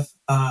have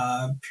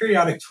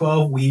periodic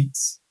 12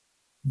 weeks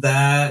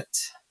that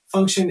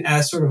function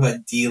as sort of a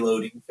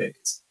deloading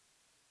phase.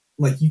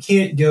 Like, you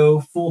can't go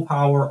full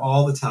power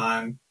all the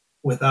time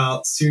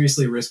without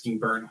seriously risking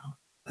burnout.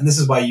 And this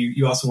is why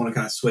you also want to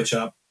kind of switch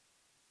up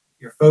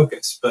your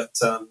focus. But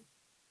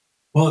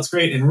while it's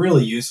great and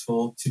really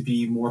useful to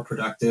be more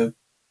productive,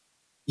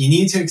 you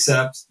need to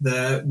accept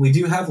that we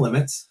do have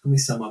limits, at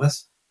least some of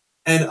us.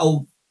 And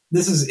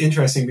this is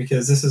interesting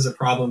because this is a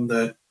problem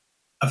that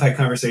I've had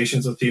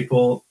conversations with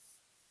people,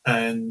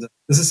 and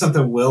this is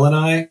something Will and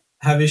I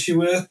have issue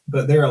with,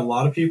 but there are a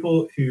lot of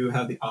people who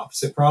have the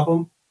opposite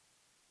problem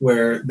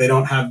where they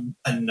don't have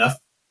enough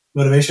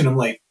motivation. I'm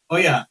like, oh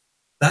yeah,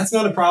 that's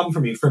not a problem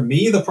for me. For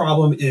me, the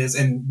problem is,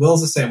 and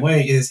Will's the same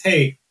way, is,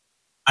 hey,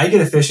 I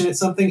get efficient at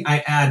something,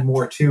 I add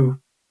more to,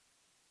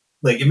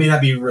 it may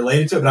not be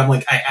related to it, but I'm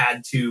like, I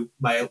add to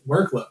my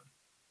workload.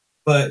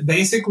 But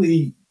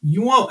basically,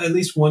 you want at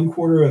least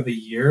 1/4 of a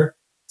year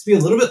to be a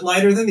little bit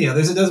lighter than the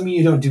others. It doesn't mean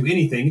you don't do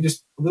anything,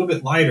 just a little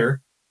bit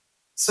lighter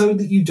so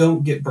that you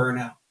don't get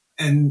burnout.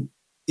 And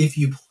if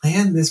you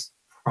plan this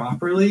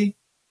properly,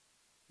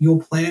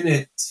 you'll plan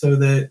it so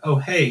that, oh,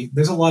 hey,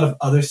 there's a lot of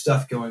other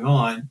stuff going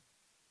on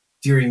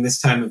during this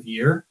time of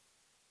year.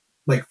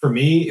 Like, for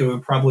me, it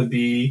would probably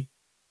be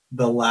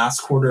the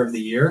last quarter of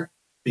the year,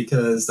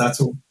 because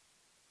the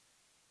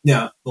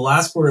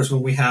last quarter is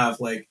when we have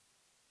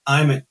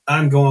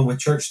I'm going with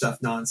church stuff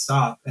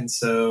nonstop. And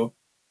so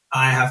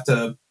I have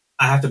to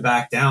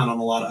back down on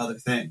a lot of other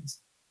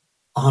things.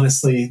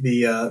 Honestly,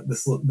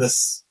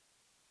 this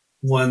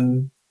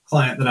one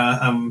client that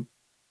I'm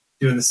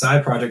doing the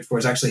side project for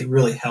has actually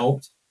really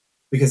helped,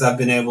 because I've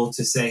been able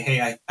to say,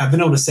 hey, I've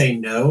been able to say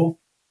no.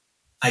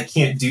 I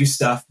can't do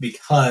stuff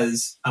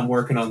because I'm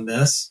working on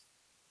this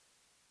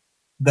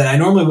that I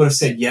normally would have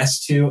said yes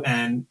to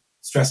and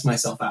stressed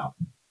myself out.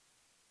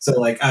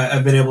 So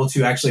I've been able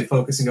to actually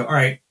focus and go, all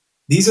right,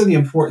 these are the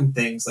important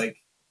things.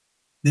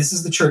 This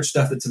is the church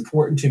stuff that's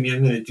important to me.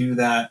 I'm going to do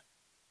that.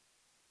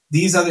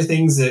 These other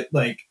things that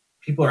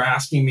people are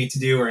asking me to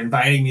do or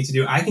inviting me to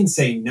do, I can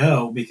say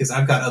no because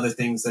I've got other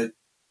things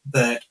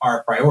that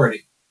are a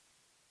priority.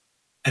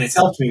 And it's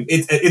helped me.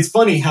 It's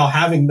funny how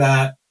having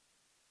that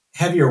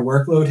heavier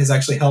workload has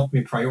actually helped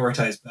me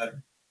prioritize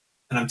better.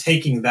 And I'm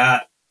taking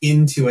that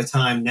into a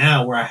time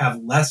now where I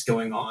have less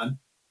going on.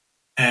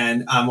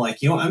 And I'm like,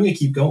 I'm going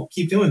to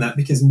keep doing that,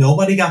 because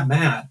nobody got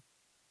mad.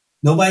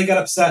 Nobody got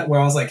upset where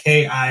I was like,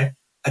 hey, I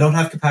don't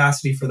have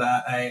capacity for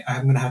that.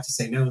 I'm going to have to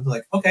say no. And they're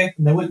like, okay.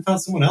 And they went and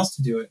found someone else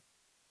to do it.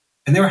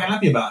 And they were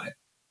happy about it.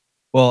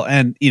 Well,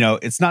 and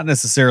it's not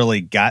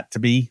necessarily got to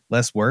be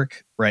less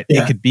work, right?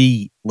 Yeah. It could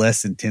be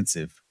less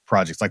intensive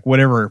projects, like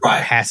whatever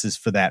Right. passes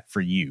for that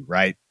for you,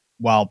 right?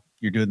 While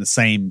you're doing the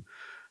same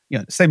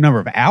number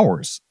of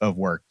hours of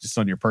work just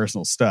on your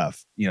personal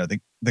stuff.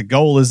 The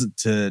goal isn't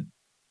to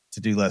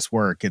do less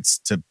work. It's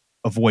to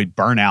avoid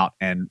burnout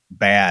and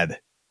bad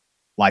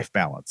life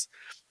balance.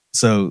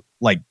 So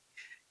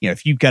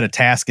if you've got a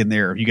task in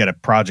there, or you got a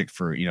project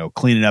for,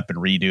 cleaning up and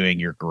redoing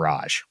your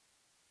garage,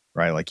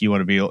 right? Like you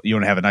want to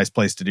have a nice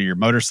place to do your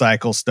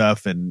motorcycle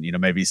stuff and,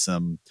 maybe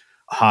some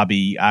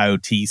hobby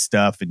IoT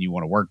stuff, and you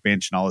want a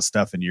workbench and all this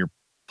stuff, and you're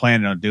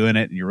planning on doing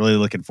it and you're really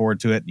looking forward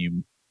to it, and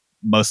you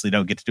mostly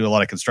don't get to do a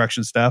lot of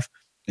construction stuff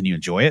and you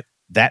enjoy it.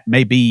 That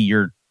may be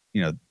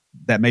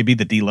that may be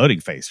the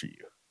deloading phase for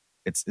you.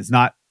 It's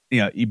not,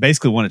 you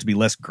basically want it to be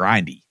less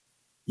grindy.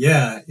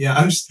 Yeah.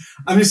 I'm just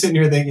sitting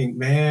here thinking,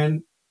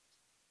 man,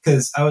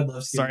 because I would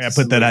love to. Sorry, I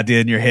put that idea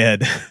in your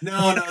head.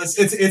 No,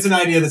 it's an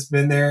idea that's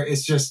been there.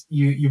 It's just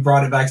you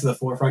brought it back to the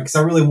forefront because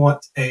I really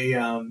want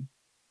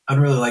I'd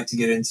really like to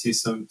get into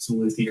some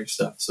luthier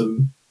stuff,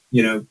 some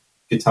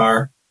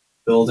guitar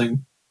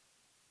building.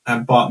 I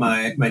bought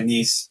my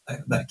niece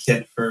that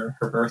kit for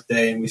her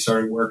birthday, and we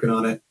started working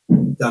on it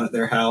down at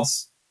their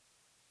house.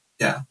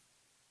 Yeah.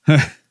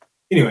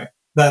 Anyway,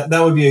 that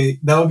would be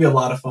a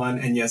lot of fun,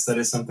 and yes, that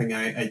is something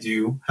I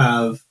do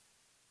have.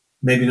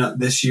 Maybe not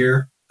this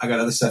year. I got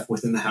other stuff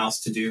within the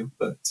house to do,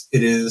 but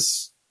it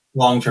is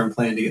long-term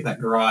plan to get that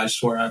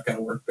garage where I've got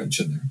a workbench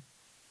in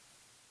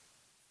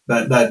there.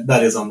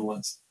 That is on the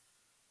list.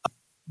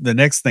 The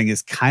next thing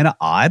is kind of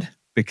odd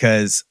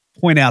because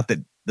point out that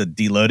the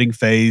deloading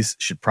phase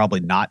should probably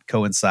not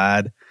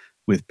coincide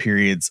with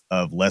periods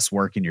of less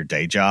work in your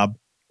day job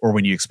or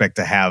when you expect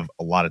to have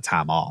a lot of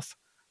time off.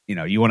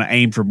 You want to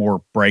aim for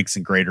more breaks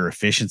and greater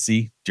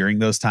efficiency during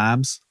those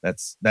times.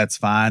 That's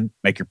fine.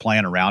 Make your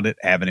plan around it.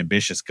 Have an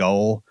ambitious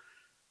goal,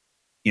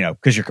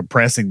 because you're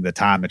compressing the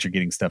time that you're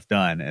getting stuff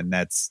done, and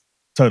that's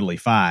totally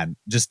fine.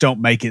 Just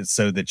don't make it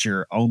so that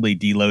your only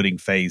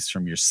deloading phase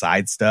from your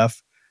side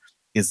stuff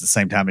is the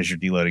same time as your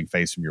deloading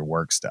phase from your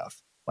work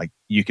stuff. Like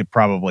you could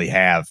probably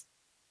have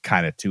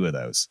kind of two of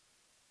those.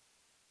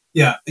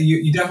 Yeah,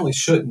 you definitely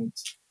shouldn't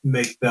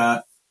make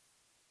that.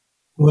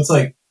 Well, it's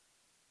like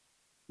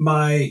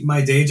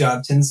my day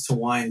job tends to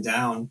wind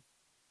down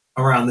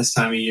around this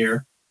time of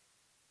year.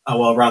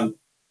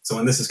 So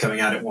when this is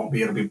coming out, it'll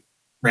be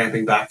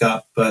ramping back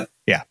up. But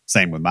yeah,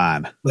 same with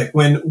mine. Like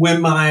when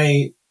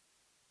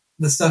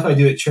the stuff I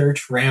do at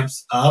church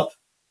ramps up,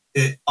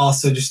 it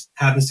also just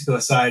happens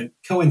to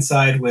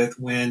coincide with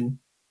when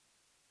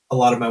a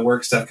lot of my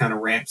work stuff kind of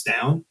ramps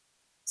down.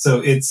 So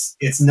it's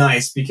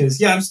nice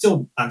because I'm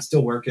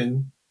still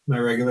working my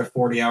regular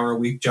 40-hour a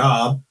week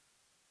job,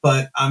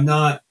 but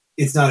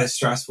it's not as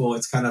stressful.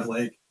 It's kind of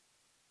like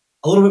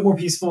a little bit more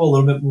peaceful, a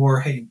little bit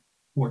more,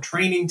 more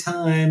training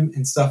time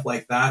and stuff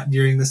like that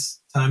during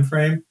this time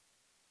frame.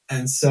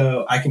 And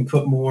so I can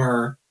put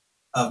more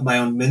of my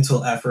own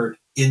mental effort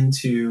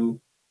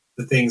into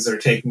the things that are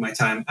taking my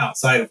time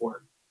outside of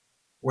work.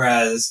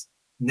 Whereas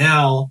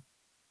now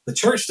the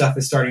church stuff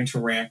is starting to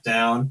ramp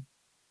down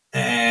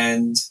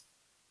and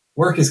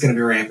work is going to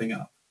be ramping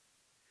up.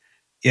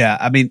 Yeah.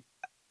 I mean,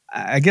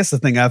 I guess the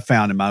thing I've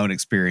found in my own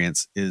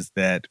experience is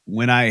that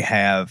when I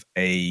have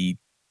a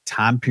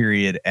time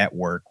period at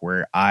work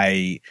where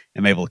I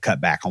am able to cut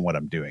back on what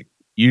I'm doing,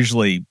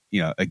 usually,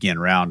 again,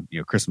 around,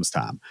 Christmas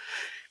time,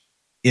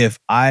 if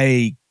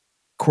I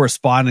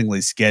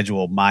correspondingly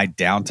schedule my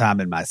downtime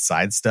and my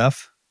side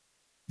stuff,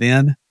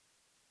 then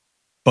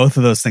both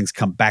of those things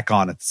come back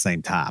on at the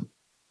same time.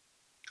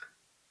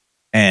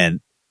 And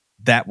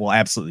that will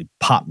absolutely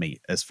pop me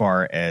as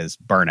far as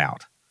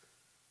burnout.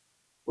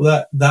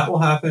 Well, that will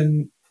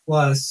happen.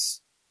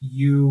 Plus,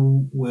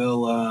 you'll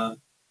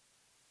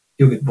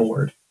get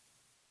bored.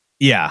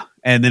 Yeah,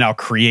 and then I'll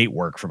create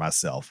work for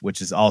myself,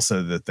 which is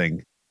also the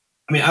thing.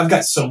 I mean, I've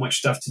got so much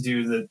stuff to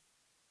do that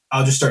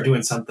I'll just start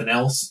doing something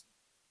else,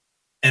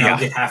 and I'll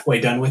get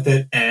halfway done with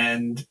it,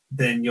 and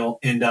then you'll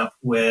end up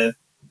with,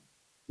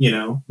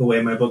 the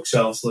way my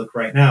bookshelves look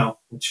right now,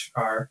 which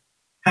are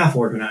half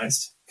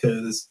organized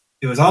because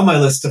it was on my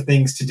list of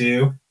things to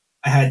do.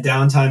 I had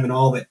downtime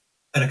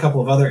and a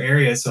couple of other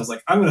areas. So I was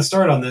like, I'm going to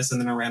start on this.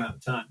 And then I ran out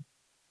of time.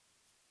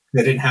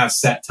 They didn't have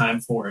set time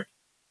for it.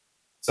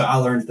 So I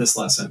learned this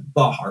lesson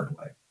the hard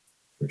way,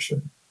 for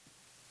sure.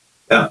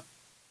 Yeah.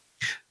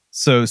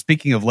 So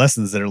speaking of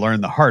lessons that are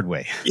learned the hard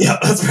way. Yeah,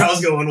 that's where I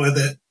was going with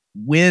it.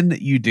 When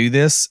you do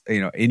this,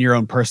 in your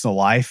own personal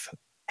life,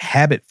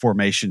 habit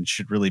formation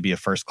should really be a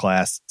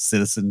first-class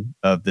citizen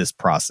of this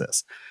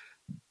process.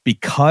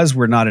 Because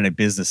we're not in a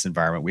business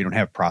environment, we don't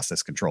have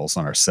process controls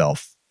on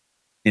ourselves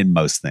in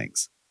most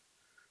things.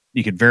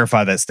 You can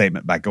verify that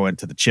statement by going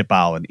to the chip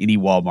aisle in any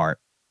Walmart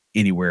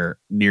anywhere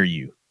near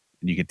you.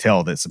 And you can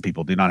tell that some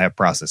people do not have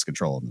process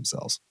control of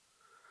themselves.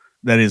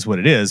 That is what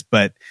it is.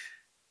 But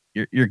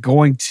you're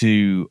going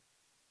to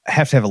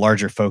have a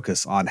larger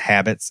focus on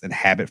habits and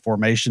habit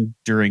formation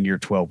during your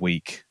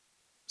 12-week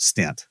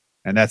stint.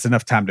 And that's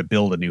enough time to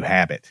build a new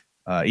habit,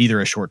 either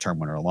a short-term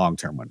one or a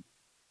long-term one.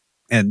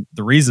 And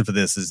the reason for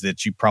this is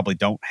that you probably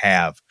don't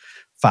have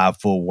 5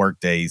 full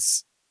work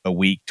days a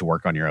week to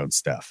work on your own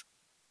stuff.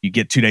 You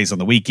get 2 days on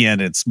the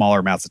weekend and smaller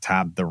amounts of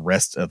time the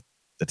rest of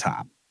the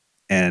time.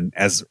 And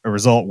as a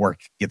result, work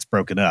gets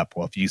broken up.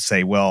 Well, if you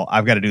say, well,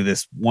 I've got to do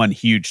this one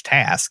huge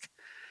task,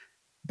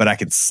 but I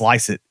can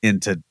slice it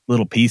into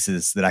little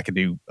pieces that I can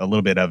do a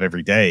little bit of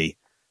every day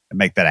and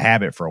make that a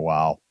habit for a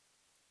while,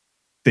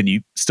 then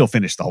you still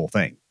finish the whole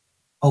thing.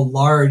 A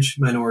large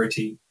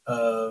minority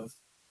of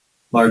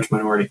large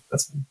minority,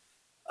 that's fine,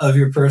 of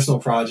your personal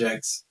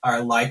projects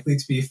are likely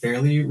to be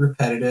fairly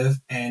repetitive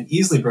and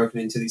easily broken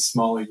into these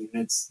smaller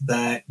units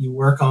that you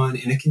work on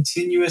in a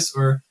continuous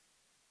or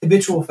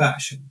habitual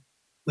fashion.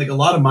 Like a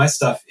lot of my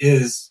stuff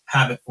is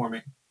habit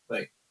forming,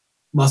 like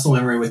muscle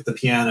memory with the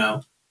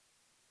piano,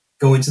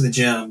 going to the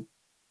gym.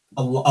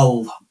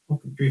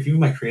 If you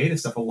my creative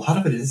stuff, a lot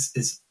of it is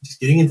just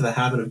getting into the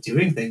habit of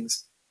doing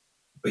things.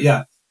 But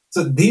yeah,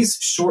 so these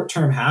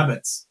short-term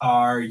habits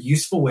are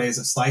useful ways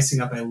of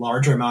slicing up a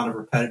larger amount of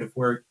repetitive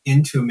work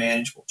into a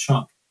manageable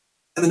chunk.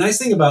 And the nice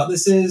thing about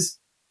this is,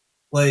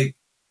 like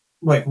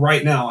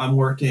right now, I'm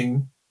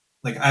working,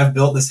 like I've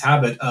built this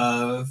habit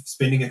of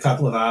spending a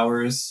couple of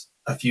hours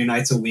a few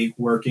nights a week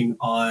working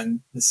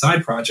on the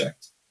side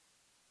project.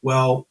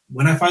 Well,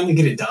 when I finally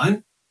get it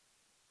done,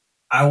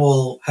 I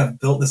will have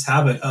built this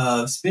habit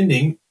of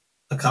spending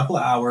a couple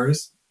of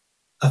hours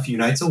a few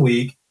nights a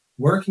week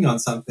working on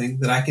something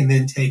that I can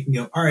then take and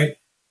go, all right,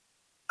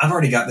 I've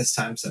already got this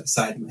time set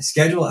aside in my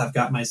schedule. I've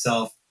got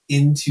myself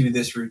into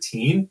this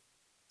routine.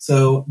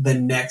 So the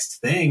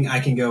next thing I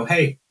can go,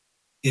 hey,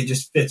 it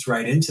just fits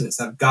right into this.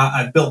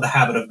 I've built the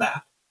habit of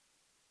that.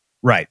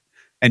 Right.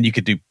 And you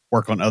could do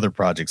work on other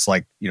projects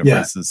like, for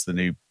instance, the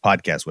new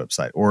podcast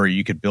website, or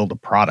you could build a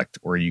product,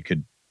 or you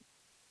could,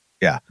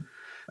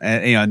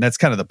 and that's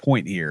kind of the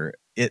point here.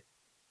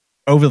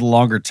 Over the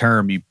longer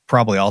term, you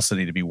probably also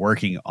need to be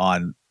working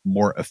on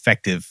more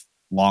effective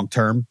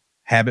long-term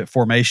habit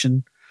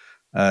formation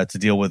to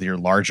deal with your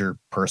larger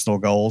personal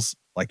goals.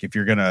 Like if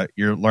you're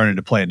learning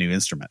to play a new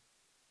instrument,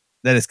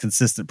 that is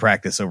consistent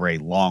practice over a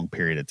long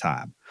period of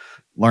time.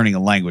 Learning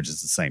a language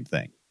is the same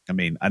thing. I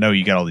mean, I know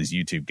you got all these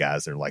YouTube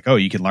guys that are like, oh,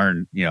 you can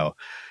learn, you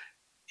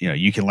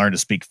can learn to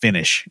speak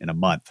Finnish in a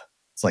month.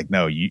 It's like,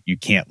 no, you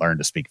can't learn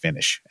to speak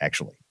Finnish.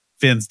 Actually,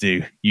 Finns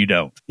do. You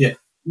don't. Yeah.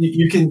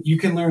 You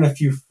can learn a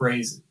few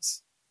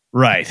phrases.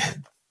 Right.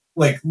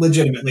 Like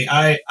legitimately,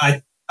 I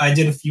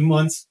did a few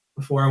months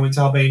before I went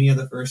to Albania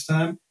the first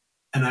time,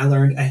 and I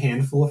learned a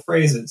handful of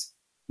phrases.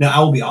 Now, I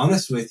will be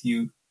honest with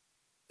you,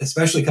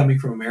 especially coming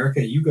from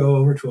America, you go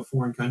over to a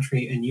foreign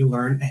country and you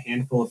learn a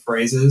handful of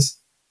phrases.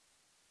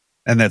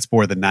 And that's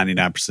more than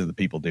 99% of the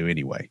people do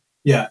anyway.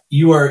 Yeah,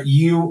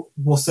 you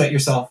will set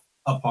yourself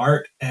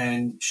apart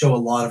and show a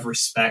lot of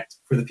respect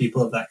for the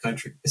people of that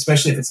country,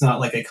 especially if it's not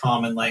like a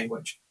common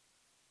language.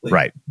 Like,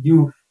 right.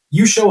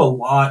 You show a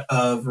lot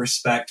of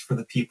respect for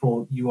the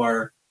people you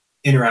are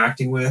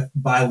interacting with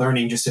by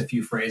learning just a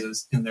few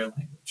phrases in their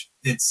language.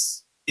 It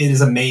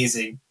is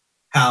amazing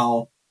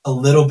how a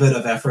little bit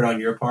of effort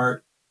on your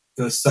part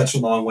goes such a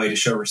long way to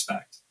show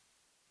respect.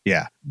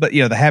 Yeah. But,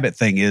 the habit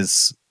thing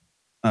is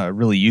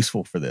really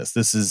useful for this.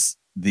 This is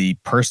the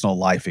personal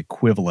life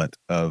equivalent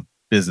of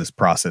business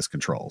process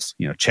controls,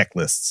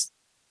 checklists,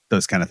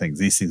 those kind of things.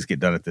 These things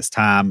get done at this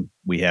time.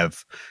 We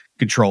have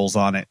controls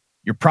on it.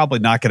 You're probably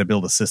not going to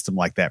build a system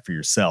like that for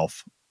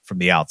yourself from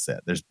the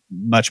outset. There's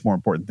much more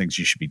important things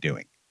you should be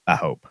doing, I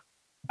hope.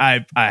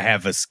 I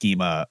have a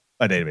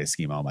database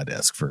schema on my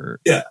desk for...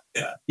 Yeah.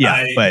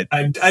 But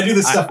I do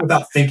this stuff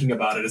without thinking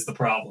about it is the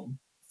problem.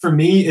 For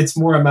me, it's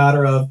more a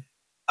matter of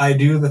I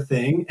do the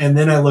thing, and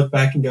then I look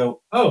back and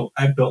go, oh,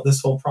 I built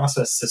this whole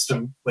process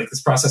system, like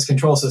this process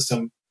control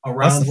system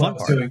around what I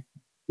was doing.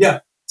 Yeah,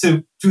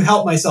 to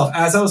help myself.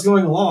 As I was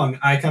going along,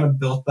 I kind of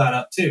built that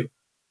up too.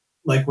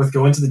 Like with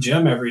going to the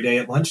gym every day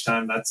at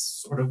lunchtime, that's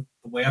sort of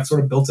the way I've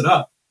sort of built it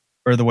up.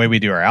 Or the way we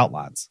do our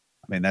outlines.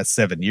 I mean, that's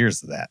 7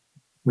 years of that.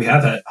 We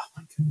have that. Oh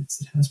my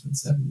goodness, it has been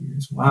 7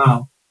 years.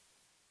 Wow.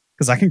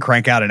 Because I can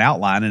crank out an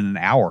outline in an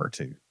hour or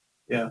two.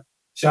 Yeah.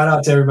 Shout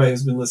out to everybody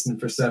who's been listening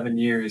for 7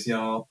 years.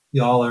 Y'all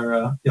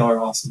are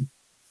awesome.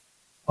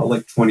 All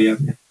like 20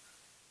 of you.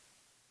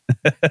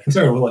 I'm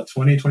sorry, what,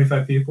 20,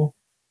 25 people?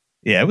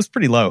 Yeah, it was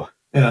pretty low.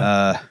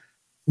 Yeah.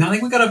 Now, I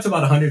think we got up to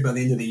about 100 by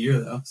the end of the year,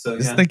 though. So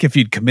I think if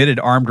you'd committed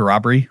armed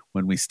robbery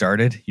when we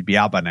started, you'd be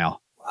out by now.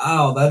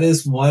 Wow, that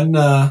is one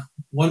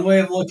way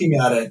of looking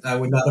at it. I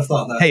would not have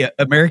thought that. Hey,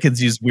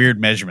 Americans use weird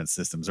measurement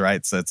systems,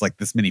 right? So it's like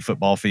this many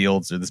football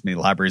fields or this many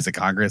libraries of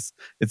Congress.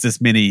 It's this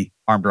many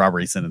armed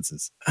robbery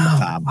sentences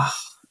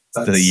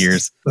for the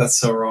years. That's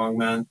so wrong,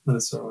 man. That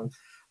is so wrong.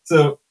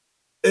 So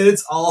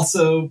it's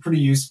also pretty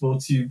useful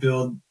to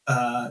build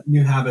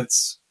new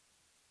habits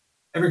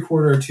every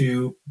quarter or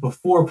two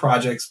before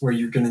projects where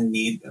you're going to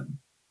need them.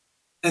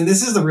 And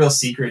this is the real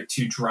secret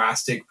to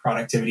drastic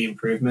productivity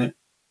improvement.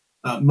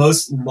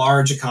 Most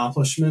large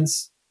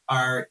accomplishments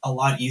are a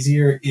lot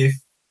easier if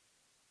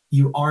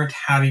you aren't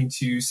having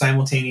to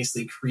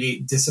simultaneously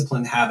create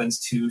disciplined habits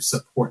to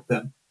support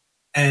them.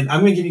 And I'm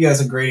going to give you guys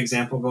a great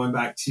example going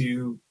back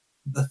to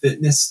the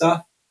fitness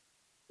stuff.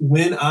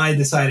 When I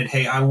decided,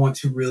 hey, I want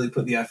to really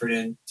put the effort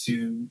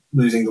into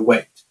losing the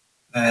weight.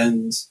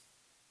 And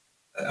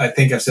I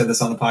think I've said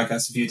this on the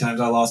podcast a few times.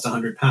 I lost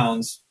 100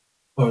 pounds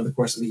over the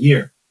course of the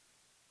year.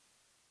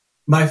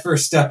 My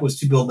first step was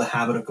to build the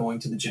habit of going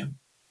to the gym.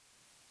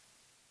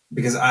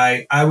 Because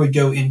I would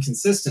go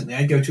inconsistently.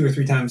 I'd go 2 or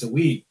 3 times a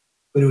week,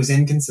 but it was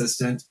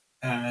inconsistent.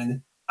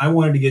 And I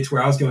wanted to get to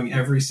where I was going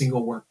every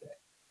single work day.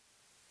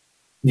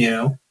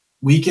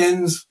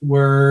 Weekends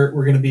we're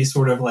going to be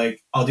sort of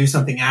like, I'll do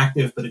something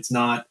active, but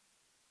doesn't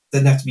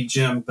have to be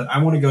gym, but I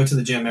want to go to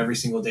the gym every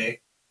single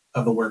day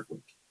of the work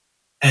week.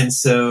 And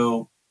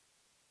so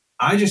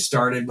I just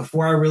started,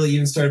 before I really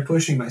even started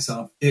pushing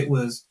myself, it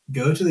was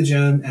go to the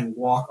gym and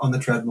walk on the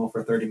treadmill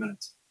for 30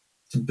 minutes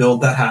to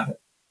build that habit.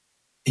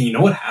 And you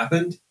know what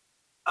happened?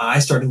 I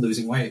started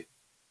losing weight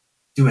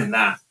doing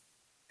that.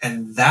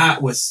 And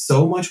that was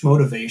so much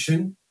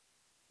motivation.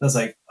 I was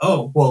like,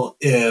 oh, well,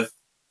 if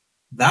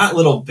that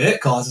little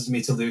bit causes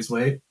me to lose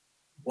weight,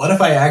 what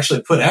if I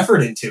actually put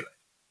effort into it?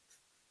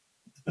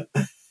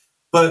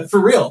 But for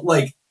real,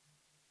 like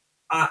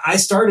I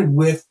started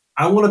with,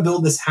 I want to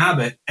build this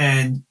habit.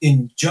 And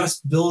in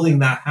just building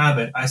that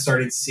habit, I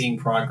started seeing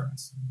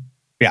progress.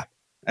 Yeah.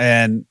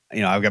 And,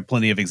 I've got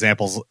plenty of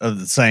examples of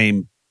the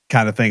same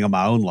kind of thing in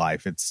my own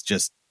life. It's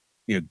just,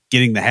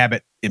 getting the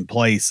habit in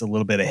place a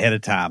little bit ahead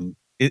of time.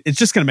 It's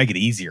just going to make it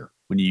easier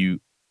when you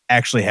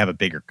actually have a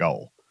bigger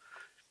goal.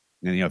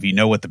 And, if you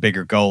know what the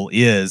bigger goal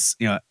is,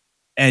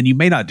 and you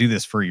may not do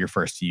this for your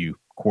first few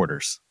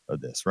quarters of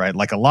this, right?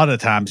 Like a lot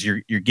of times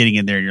you're getting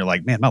in there and you're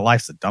like, man, my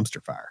life's a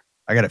dumpster fire.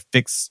 I got to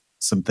fix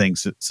some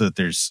things so that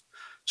there's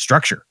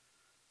structure.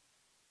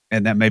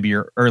 And that may be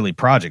your early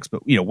projects.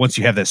 But, once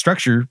you have that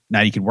structure,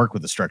 now you can work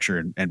with the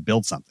structure and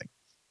build something.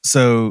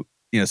 So,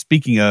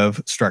 speaking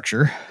of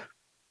structure,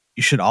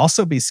 you should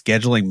also be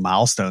scheduling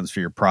milestones for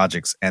your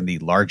projects and the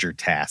larger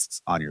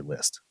tasks on your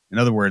list. In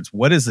other words,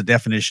 what is the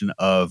definition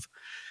of,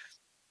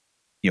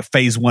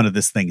 phase one of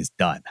this thing is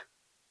done?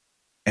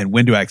 And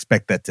when do I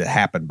expect that to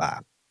happen by?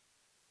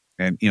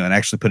 And, and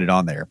actually put it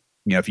on there.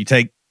 If you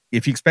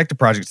expect a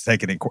project to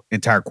take an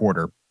entire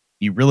quarter,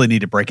 you really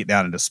need to break it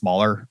down into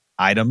smaller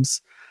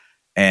items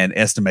and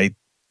estimate,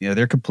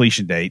 their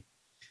completion date.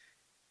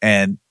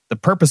 And the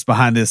purpose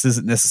behind this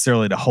isn't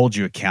necessarily to hold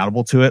you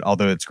accountable to it,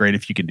 although it's great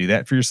if you can do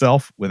that for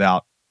yourself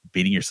without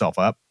beating yourself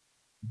up.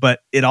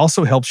 But it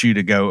also helps you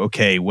to go,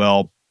 okay,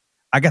 well,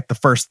 I got the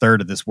first third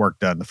of this work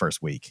done the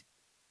first week.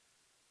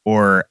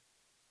 Or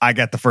I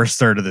got the first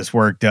third of this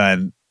work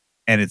done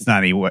and it's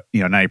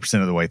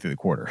 90% of the way through the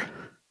quarter.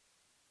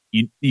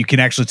 You can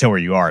actually tell where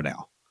you are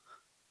now.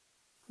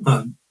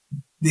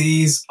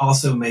 These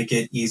also make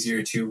it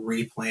easier to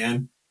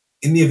replan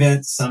in the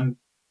event something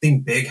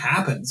big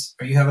happens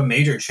or you have a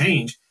major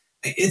change.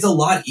 It's a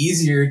lot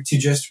easier to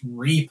just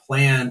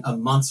replan a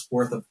month's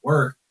worth of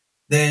work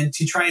than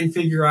to try and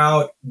figure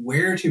out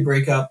where to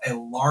break up a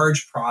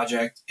large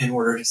project in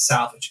order to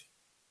salvage it.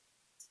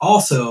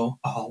 Also,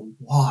 a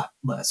lot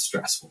less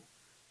stressful.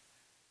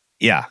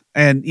 Yeah.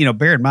 And,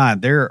 bear in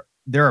mind, there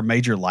are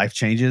major life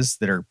changes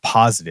that are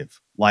positive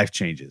life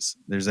changes.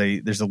 There's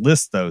a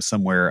list, though,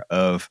 somewhere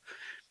of,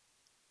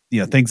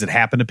 things that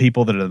happen to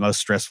people that are the most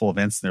stressful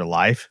events in their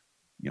life.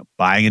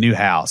 Buying a new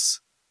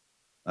house,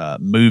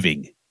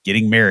 moving,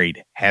 getting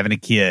married, having a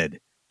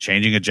kid,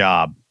 changing a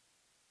job.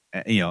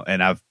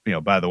 And I've,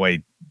 by the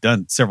way,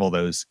 done several of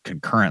those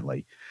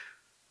concurrently.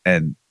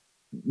 And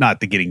not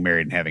the getting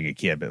married and having a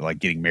kid, but like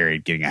getting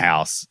married, getting a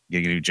house,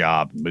 getting a new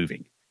job,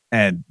 moving.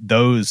 And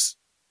those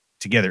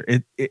together,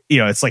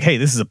 it's like, hey,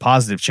 this is a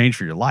positive change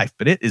for your life,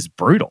 but it is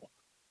brutal.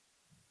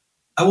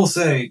 I will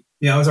say,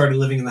 I was already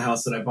living in the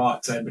house that I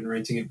bought because I had been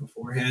renting it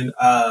beforehand.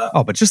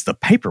 But just the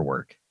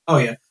paperwork. Oh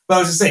yeah. But I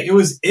was just saying,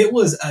 it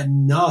was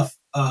enough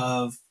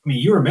of,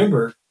 you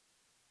remember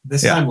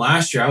this time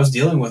last year, I was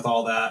dealing with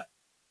all that,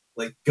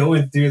 like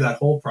going through that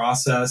whole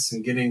process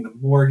and getting the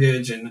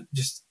mortgage, and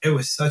just, it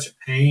was such a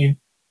pain.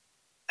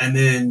 And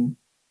then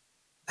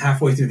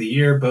halfway through the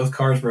year, both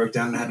cars broke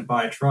down and I had to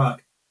buy a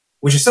truck,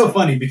 which is so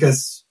funny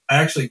because I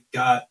actually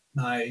got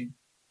my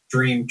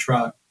dream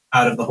truck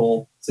out of the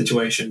whole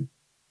situation.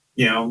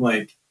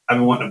 Like I've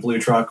been wanting a blue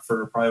truck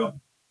for probably about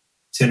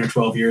 10 or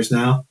 12 years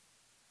now.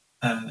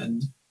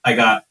 And I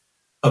got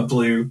a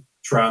blue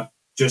truck,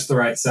 just the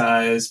right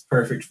size,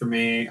 perfect for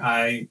me.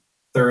 I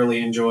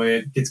thoroughly enjoy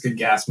it. Gets good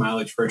gas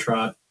mileage for a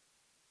truck.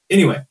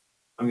 Anyway,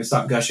 I'm going to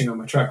stop gushing on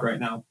my truck right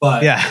now.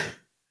 But yeah,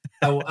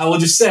 I will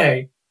just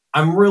say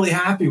I'm really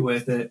happy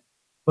with it.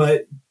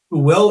 But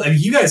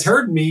you guys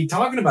heard me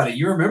talking about it.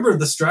 You remember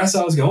the stress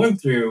I was going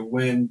through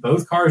when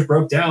both cars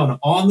broke down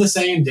on the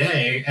same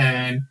day,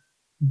 and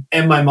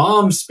my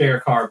mom's spare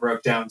car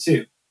broke down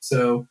too.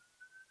 So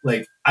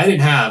like I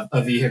didn't have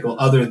a vehicle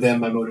other than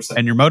my motorcycle.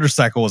 And your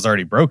motorcycle was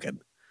already broken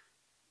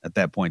at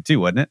that point too,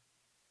 wasn't it?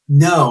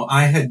 No,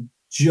 I had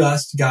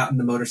just gotten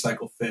the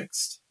motorcycle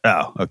fixed.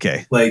 Oh,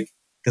 okay. Like,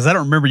 because I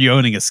don't remember you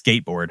owning a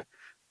skateboard.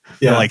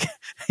 Yeah. Like,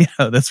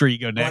 that's where you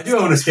go next. Well, I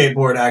do own a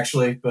skateboard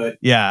actually, but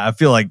yeah, I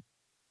feel like,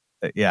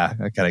 I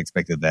kind of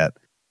expected that.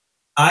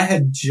 I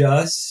had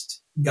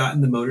just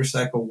gotten the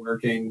motorcycle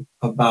working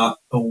about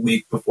a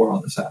week before all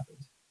this happened.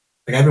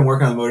 Like I've been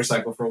working on the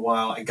motorcycle for a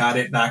while. I got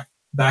it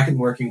back in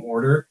working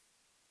order,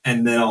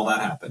 and then all that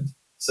happened.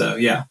 So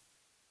yeah.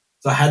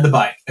 So I had the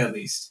bike at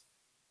least.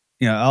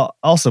 I'll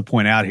also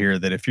point out here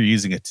that if you're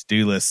using a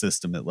to-do list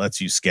system that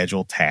lets you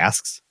schedule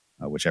tasks,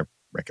 which I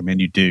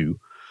recommend you do,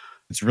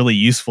 it's really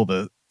useful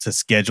to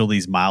schedule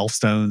these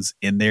milestones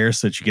in there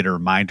so that you get a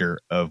reminder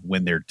of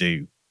when they're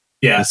due.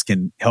 Yeah. This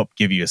can help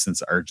give you a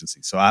sense of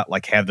urgency. So I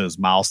like have those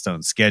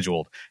milestones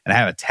scheduled, and I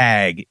have a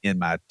tag in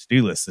my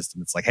to-do list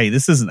system. It's like, hey,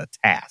 this isn't a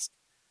task.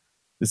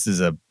 This is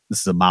a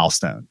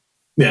milestone.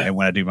 Yeah. And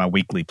when I do my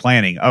weekly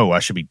planning, I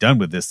should be done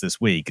with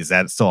this week. Is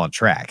that still on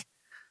track?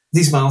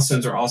 These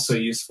milestones are also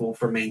useful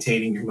for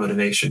maintaining your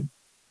motivation.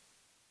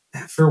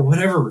 For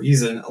whatever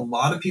reason, a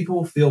lot of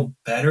people feel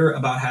better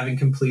about having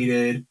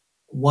completed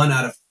 1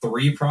 out of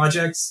 3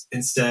 projects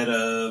instead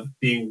of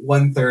being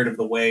 1/3 of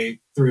the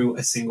way through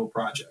a single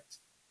project.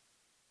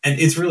 And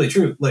it's really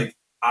true. Like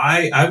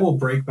I will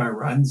break my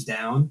runs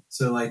down.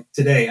 So like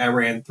today I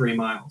ran 3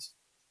 miles.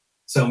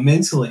 So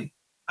mentally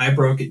I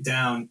broke it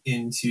down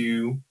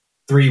into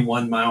 3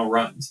 1-mile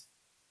runs.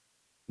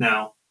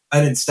 Now I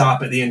didn't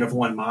stop at the end of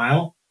 1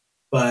 mile,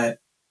 but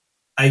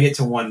I get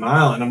to 1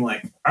 mile and I'm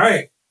like, all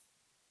right,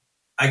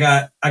 I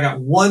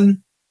got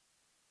one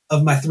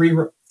of my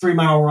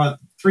 3-mile run,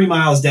 3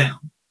 miles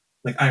down.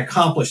 Like I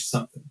accomplished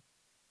something.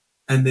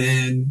 And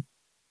then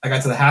I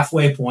got to the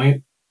halfway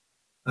point.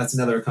 That's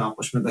another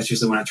accomplishment. That's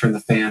usually when I turn the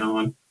fan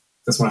on.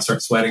 That's when I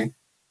start sweating.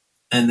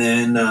 And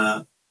then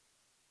I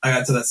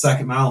got to that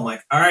 2nd mile. I'm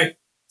like, all right,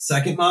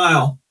 2nd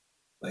mile.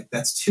 Like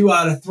that's 2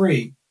 out of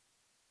 3.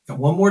 Got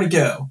 1 more to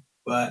go,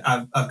 but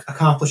I've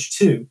accomplished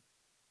 2.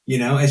 You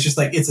know, it's just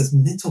like, it's this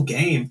mental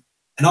game.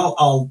 And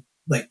I'll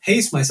like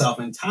pace myself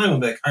in time. I'll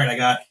be like, all right, I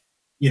got,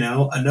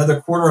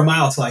 another 1/4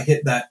 mile till I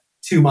hit that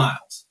 2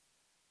 miles.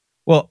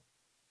 Well,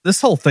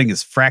 this whole thing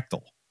is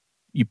fractal.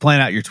 You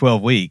plan out your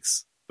 12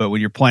 weeks, but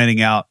when you're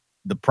planning out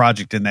the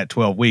project in that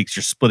 12 weeks,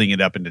 you're splitting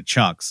it up into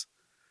chunks.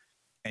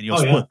 And you'll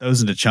split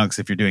those into chunks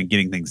if you're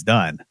getting things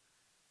done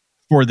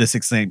for the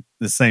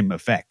same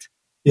effect.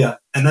 Yeah.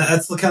 And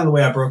that's the kind of the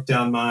way I broke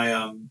down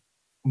my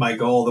my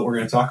goal that we're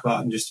going to talk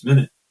about in just a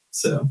minute.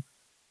 So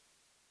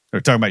we're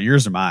talking about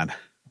yours or mine?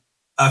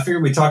 I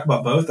figured we talk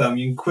about both of them.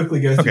 You can quickly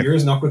go through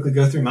yours and I'll quickly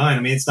go through mine. I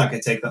mean, it's not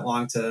going to take that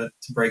long to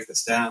break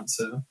this down.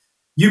 So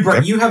you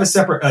have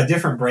a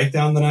different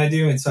breakdown than I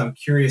do. And so I'm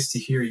curious to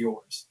hear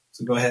yours.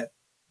 So go ahead.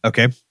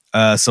 Okay.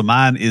 So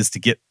mine is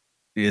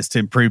to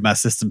improve my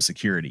system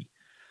security.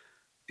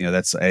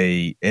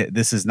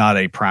 This is not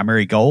a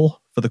primary goal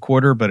for the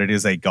quarter, but it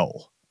is a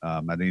goal.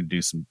 I need to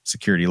do some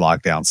security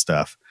lockdown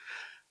stuff.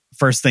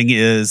 First thing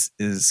is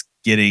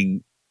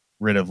getting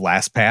rid of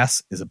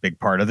LastPass is a big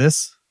part of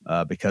this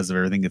because of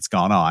everything that's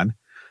gone on.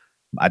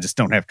 I just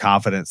don't have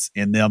confidence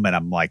in them. And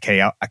I'm like,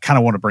 hey, I kind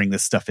of want to bring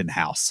this stuff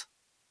in-house.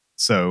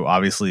 So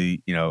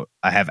obviously,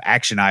 I have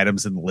action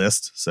items in the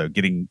list. So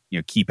getting,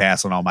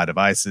 KeePass on all my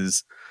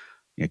devices,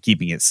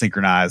 keeping it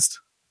synchronized.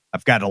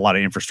 I've got a lot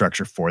of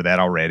infrastructure for that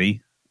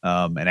already.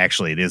 And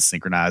actually it is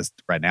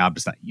synchronized right now. I'm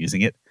just not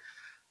using it,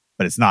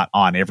 but it's not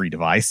on every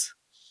device.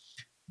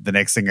 The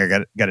next thing I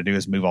got to do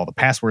is move all the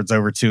passwords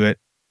over to it.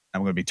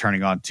 I'm going to be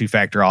turning on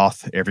 2-factor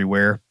auth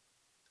everywhere.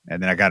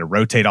 And then I got to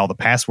rotate all the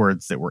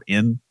passwords that were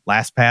in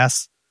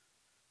LastPass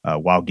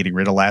while getting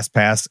rid of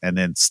LastPass, and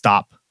then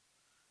stop,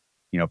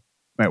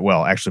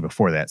 actually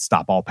before that,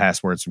 stop all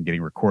passwords from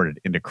getting recorded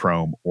into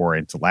Chrome or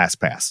into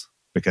LastPass,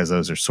 because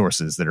those are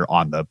sources that are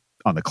on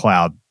the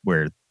cloud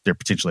where they're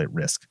potentially at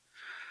risk.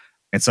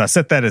 And so I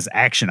set that as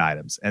action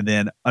items. And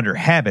then under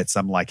habits,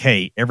 I'm like,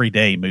 hey, every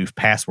day move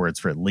passwords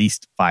for at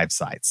least 5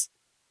 sites,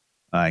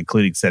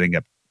 including setting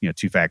up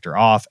 2-factor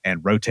auth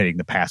and rotating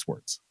the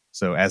passwords.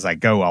 So as I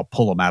go, I'll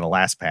pull them out of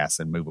LastPass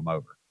and move them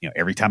over.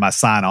 Every time I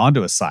sign on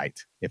to a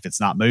site, if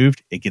it's not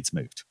moved, it gets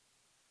moved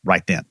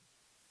right then.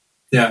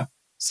 Yeah.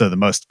 So the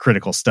most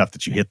critical stuff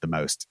that you hit the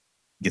most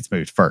gets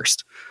moved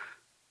first.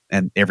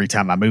 And every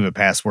time I move a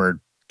password,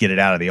 get it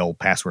out of the old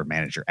password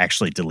manager,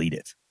 actually delete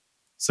it,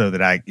 so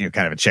that I,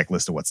 kind of a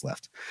checklist of what's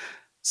left.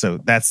 So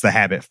that's the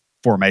habit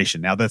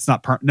formation. Now that's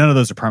not, none of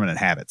those are permanent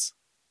habits,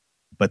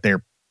 but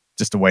they're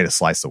just a way to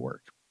slice the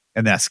work.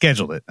 And then I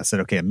scheduled it. I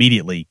said, okay,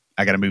 immediately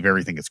I got to move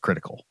everything that's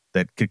critical,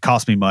 that could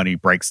cost me money,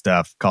 break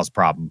stuff, cause a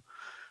problem,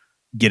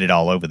 get it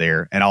all over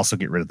there, and also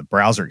get rid of the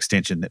browser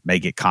extension that may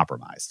get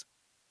compromised,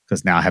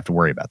 because now I have to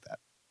worry about that.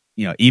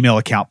 Email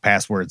account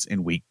passwords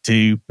in week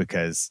 2,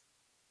 because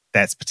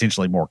that's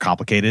potentially more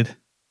complicated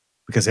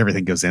because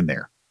everything goes in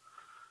there.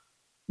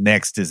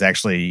 Next is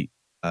actually,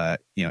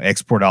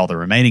 export all the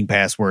remaining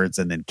passwords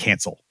and then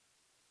cancel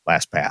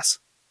LastPass.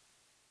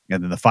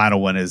 And then the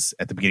final one is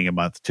at the beginning of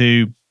month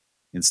 2,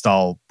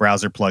 install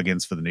browser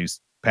plugins for the new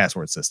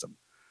password system.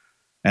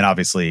 And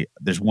obviously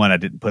there's one I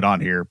didn't put on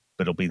here,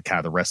 but it'll be kind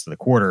of the rest of the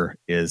quarter,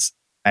 is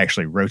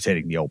actually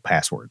rotating the old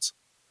passwords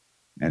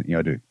and,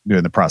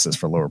 doing the process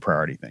for lower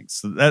priority things.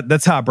 So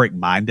that's how I break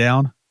mine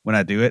down when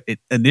I do it. It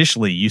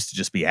initially used to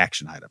just be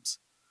action items.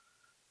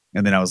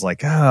 And then I was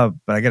like, but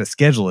I got to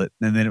schedule it.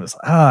 And then it was,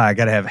 I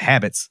got to have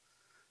habits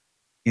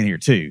in here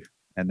too.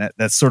 And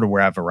that's sort of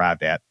where I've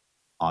arrived at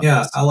on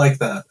this. I like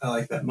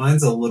that.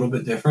 Mine's a little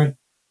bit different.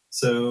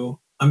 So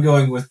I'm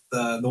going with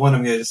the one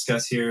I'm going to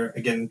discuss here.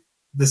 Again,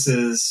 this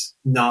is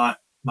not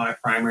my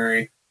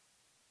primary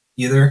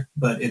either,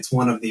 but it's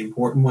one of the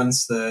important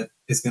ones that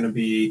is going to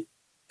be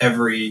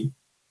every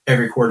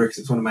quarter, because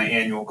it's one of my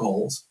annual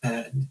goals,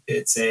 and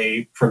it's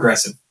a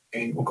progressive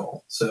annual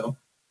goal. So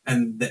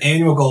And the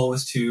annual goal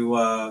was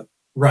to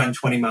run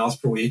 20 miles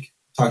per week.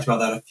 Talked about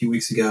that a few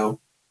weeks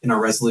ago in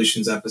our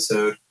resolutions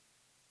episode.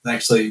 It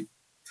actually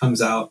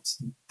comes out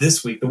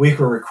this week. The week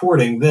we're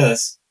recording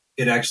this,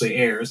 it actually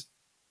airs.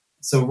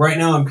 So right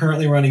now I'm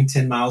currently running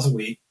 10 miles a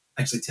week,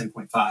 actually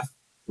 10.5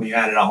 when you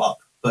add it all up.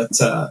 But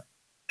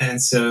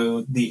and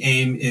so the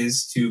aim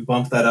is to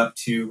bump that up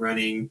to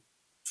running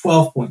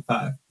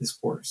 12.5 this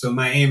quarter. So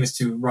my aim is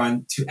to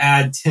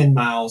add 10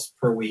 miles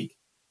per week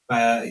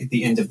by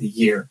the end of the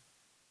year.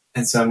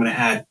 And so I'm going to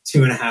add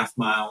 2.5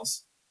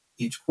 miles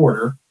each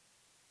quarter.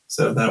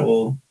 So that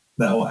will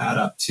add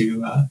up to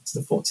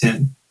the full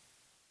 10.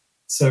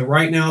 So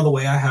right now, the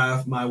way I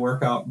have my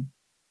workout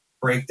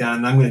breakdown,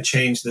 and I'm going to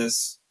change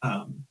this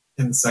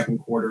in the second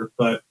quarter,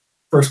 but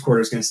first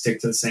quarter is going to stick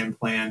to the same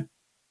plan,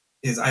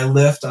 is I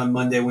lift on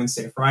Monday,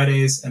 Wednesday,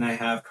 Fridays, and I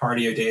have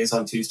cardio days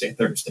on Tuesday,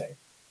 Thursday.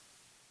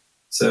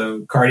 So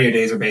cardio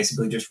days are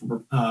basically just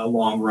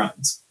long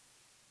runs.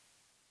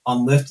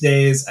 On lift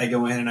days, I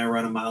go in and I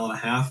run 1.5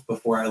 miles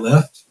before I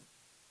lift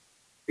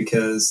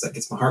because that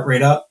gets my heart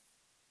rate up.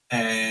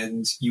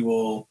 And if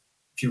you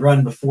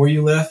run before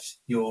you lift,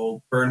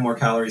 you'll burn more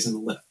calories in the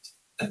lift.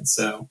 And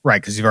so,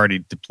 right, because you've already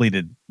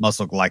depleted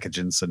muscle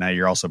glycogen, so now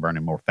you're also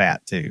burning more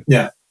fat too.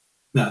 Yeah.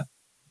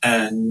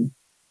 And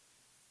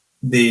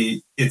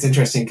it's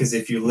interesting because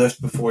if you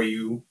lift before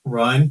you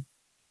run,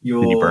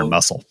 you burn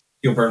muscle.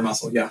 You'll burn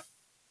muscle, yeah.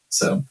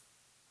 So,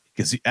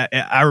 because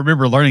I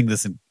remember learning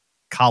this in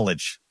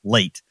college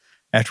late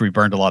after we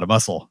burned a lot of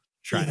muscle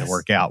trying to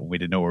work out when we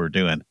didn't know what we were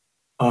doing.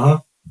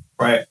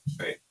 Right.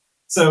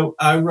 So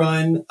I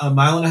run 1.5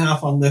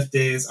 miles on lift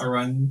days. I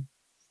run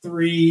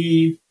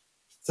 3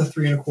 to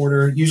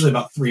 3.25, usually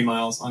about 3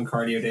 miles on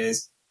cardio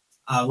days.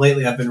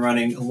 Lately I've been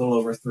running a little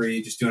over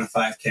 3, just doing a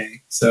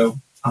 5K. So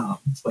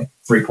like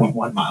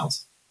 3.1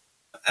 miles.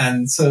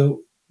 And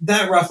so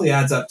that roughly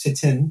adds up to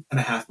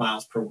 10.5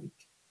 miles per week.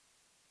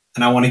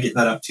 And I want to get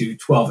that up to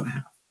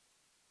 12.5.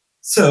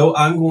 So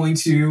I'm going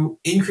to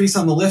increase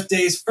on the lift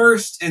days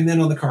first and then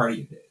on the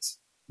cardio days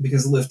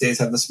because the lift days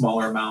have the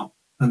smaller amount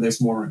and there's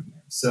more room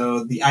there.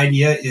 So the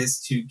idea is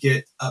to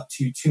get up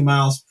to 2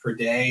 miles per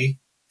day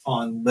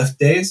on lift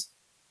days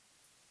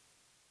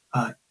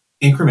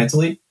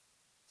incrementally.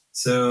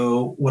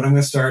 So what I'm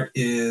going to start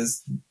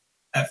is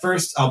at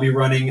first I'll be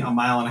running 1.5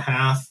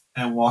 miles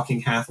and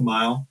walking half a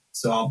mile.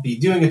 So I'll be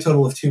doing a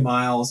total of 2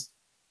 miles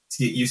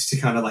to get used to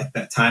kind of like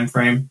that time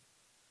frame.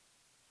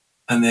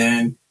 And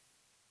then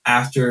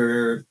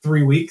after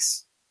 3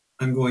 weeks,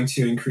 I'm going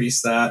to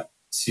increase that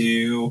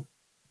to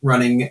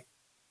running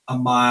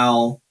 1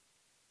 mile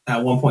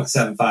at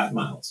 1.75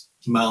 miles,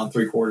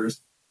 1.75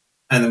 miles,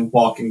 and then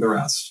walking the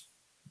rest.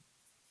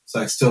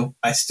 So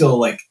I still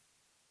like,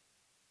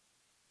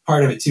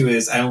 part of it too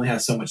is I only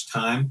have so much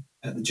time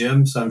at the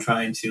gym. So I'm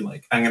trying to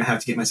I'm going to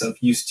have to get myself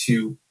used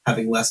to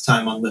having less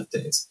time on lift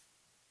days.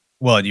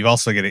 Well, and you've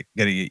also got to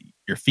get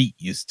your feet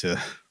used to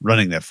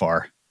running that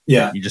far.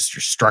 Yeah. Your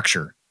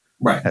structure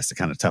has to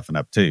kind of toughen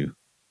up too.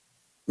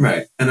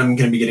 Right. And I'm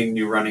going to be getting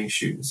new running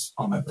shoes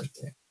on my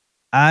birthday.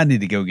 I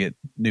need to go get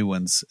new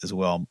ones as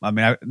well. I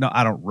mean,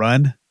 I don't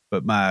run,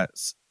 but my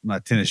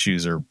tennis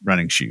shoes are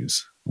running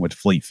shoes. I went to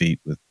Fleet Feet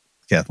with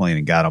Kathleen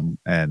and got them,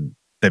 and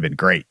they've been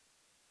great.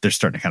 They're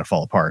starting to kind of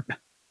fall apart.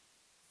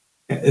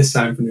 Yeah, it's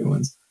time for new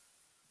ones.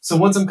 So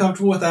once I'm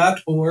comfortable with that,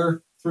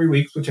 or 3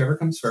 weeks, whichever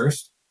comes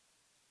first,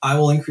 I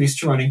will increase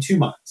to running 2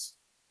 miles.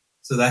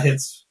 So that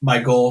hits my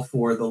goal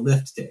for the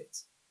lift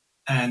days.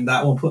 And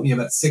that will put me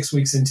about 6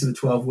 weeks into the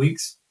 12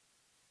 weeks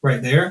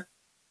right there.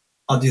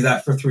 I'll do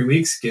that for 3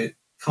 weeks, get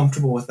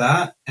comfortable with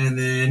that. And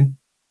then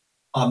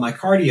on my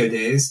cardio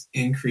days,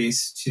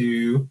 increase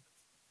to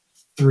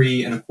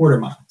 3.25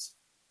 miles.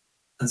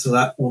 And so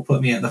that will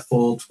put me at the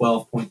full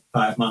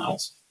 12.5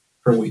 miles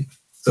per week.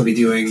 So I'll be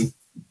doing,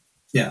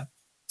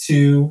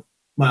 2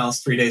 miles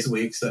 3 days a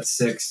week. So that's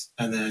 6.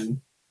 And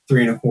then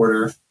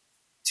 3.25,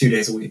 2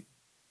 days a week.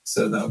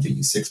 So that would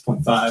be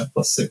 6.5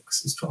 plus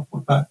 6 is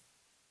 12.5.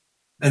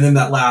 And then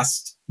that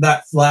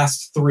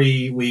last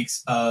 3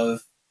 weeks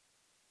of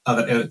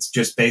it, it's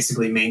just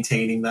basically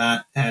maintaining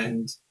that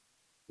and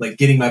like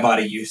getting my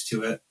body used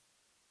to it.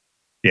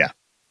 Yeah.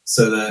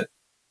 So that,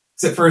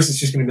 because at first it's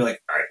just going to be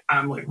like, all right,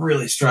 I'm like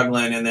really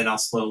struggling, and then I'll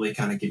slowly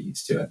kind of get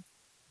used to it.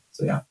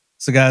 So yeah.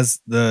 So guys,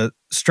 the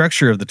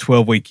structure of the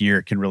 12-week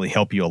year can really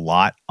help you a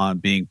lot on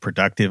being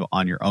productive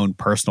on your own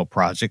personal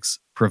projects,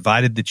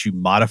 provided that you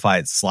modify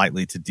it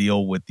slightly to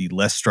deal with the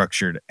less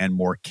structured and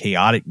more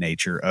chaotic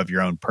nature of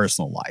your own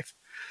personal life.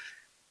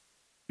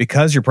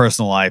 Because your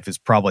personal life is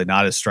probably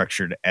not as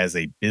structured as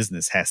a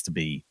business has to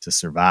be to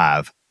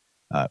survive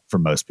for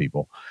most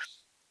people,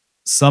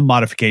 some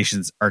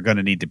modifications are going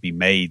to need to be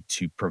made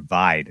to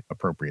provide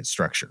appropriate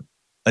structure.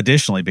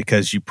 Additionally,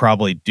 because you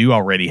probably do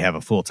already have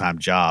a full-time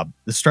job,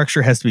 the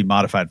structure has to be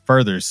modified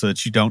further so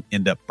that you don't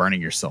end up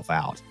burning yourself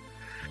out.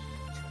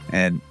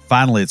 And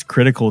finally, it's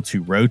critical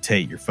to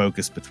rotate your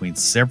focus between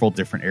several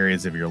different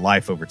areas of your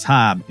life over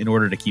time in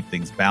order to keep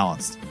things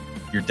balanced.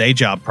 Your day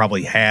job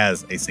probably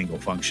has a single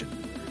function.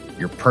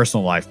 Your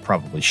personal life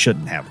probably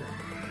shouldn't have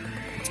one.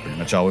 That's pretty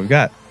much all we've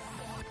got.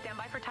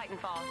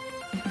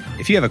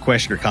 If you have a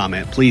question or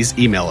comment, please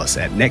email us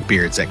at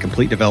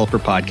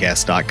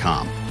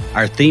neckbeards@completedeveloperpodcast.com.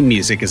 Our theme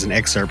music is an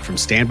excerpt from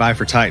Stand By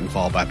for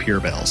Titanfall by Pure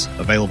Bells,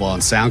 available on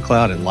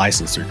SoundCloud and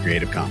licensed through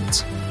Creative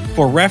Commons.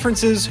 For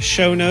references,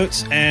 show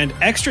notes, and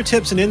extra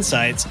tips and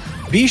insights,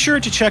 be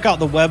sure to check out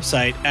the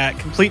website at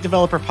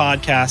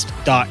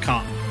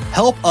CompleteDeveloperPodcast.com.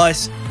 Help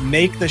us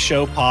make the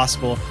show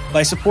possible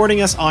by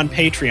supporting us on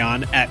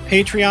Patreon at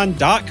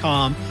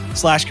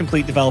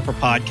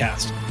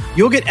patreon.com/CompleteDeveloperPodcast.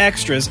 You'll get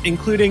extras,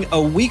 including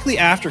a weekly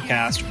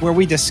aftercast where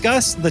we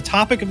discuss the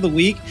topic of the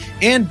week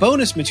and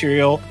bonus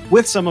material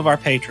with some of our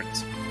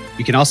patrons.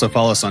 You can also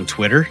follow us on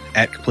Twitter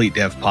at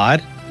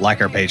CompleteDevPod,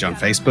 like our page on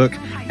Facebook,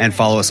 and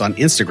follow us on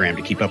Instagram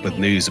to keep up with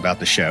news about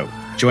the show.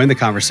 Join the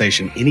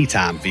conversation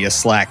anytime via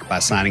Slack by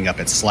signing up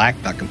at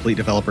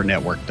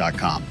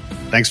slack.completedevelopernetwork.com.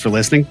 Thanks for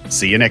listening.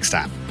 See you next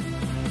time.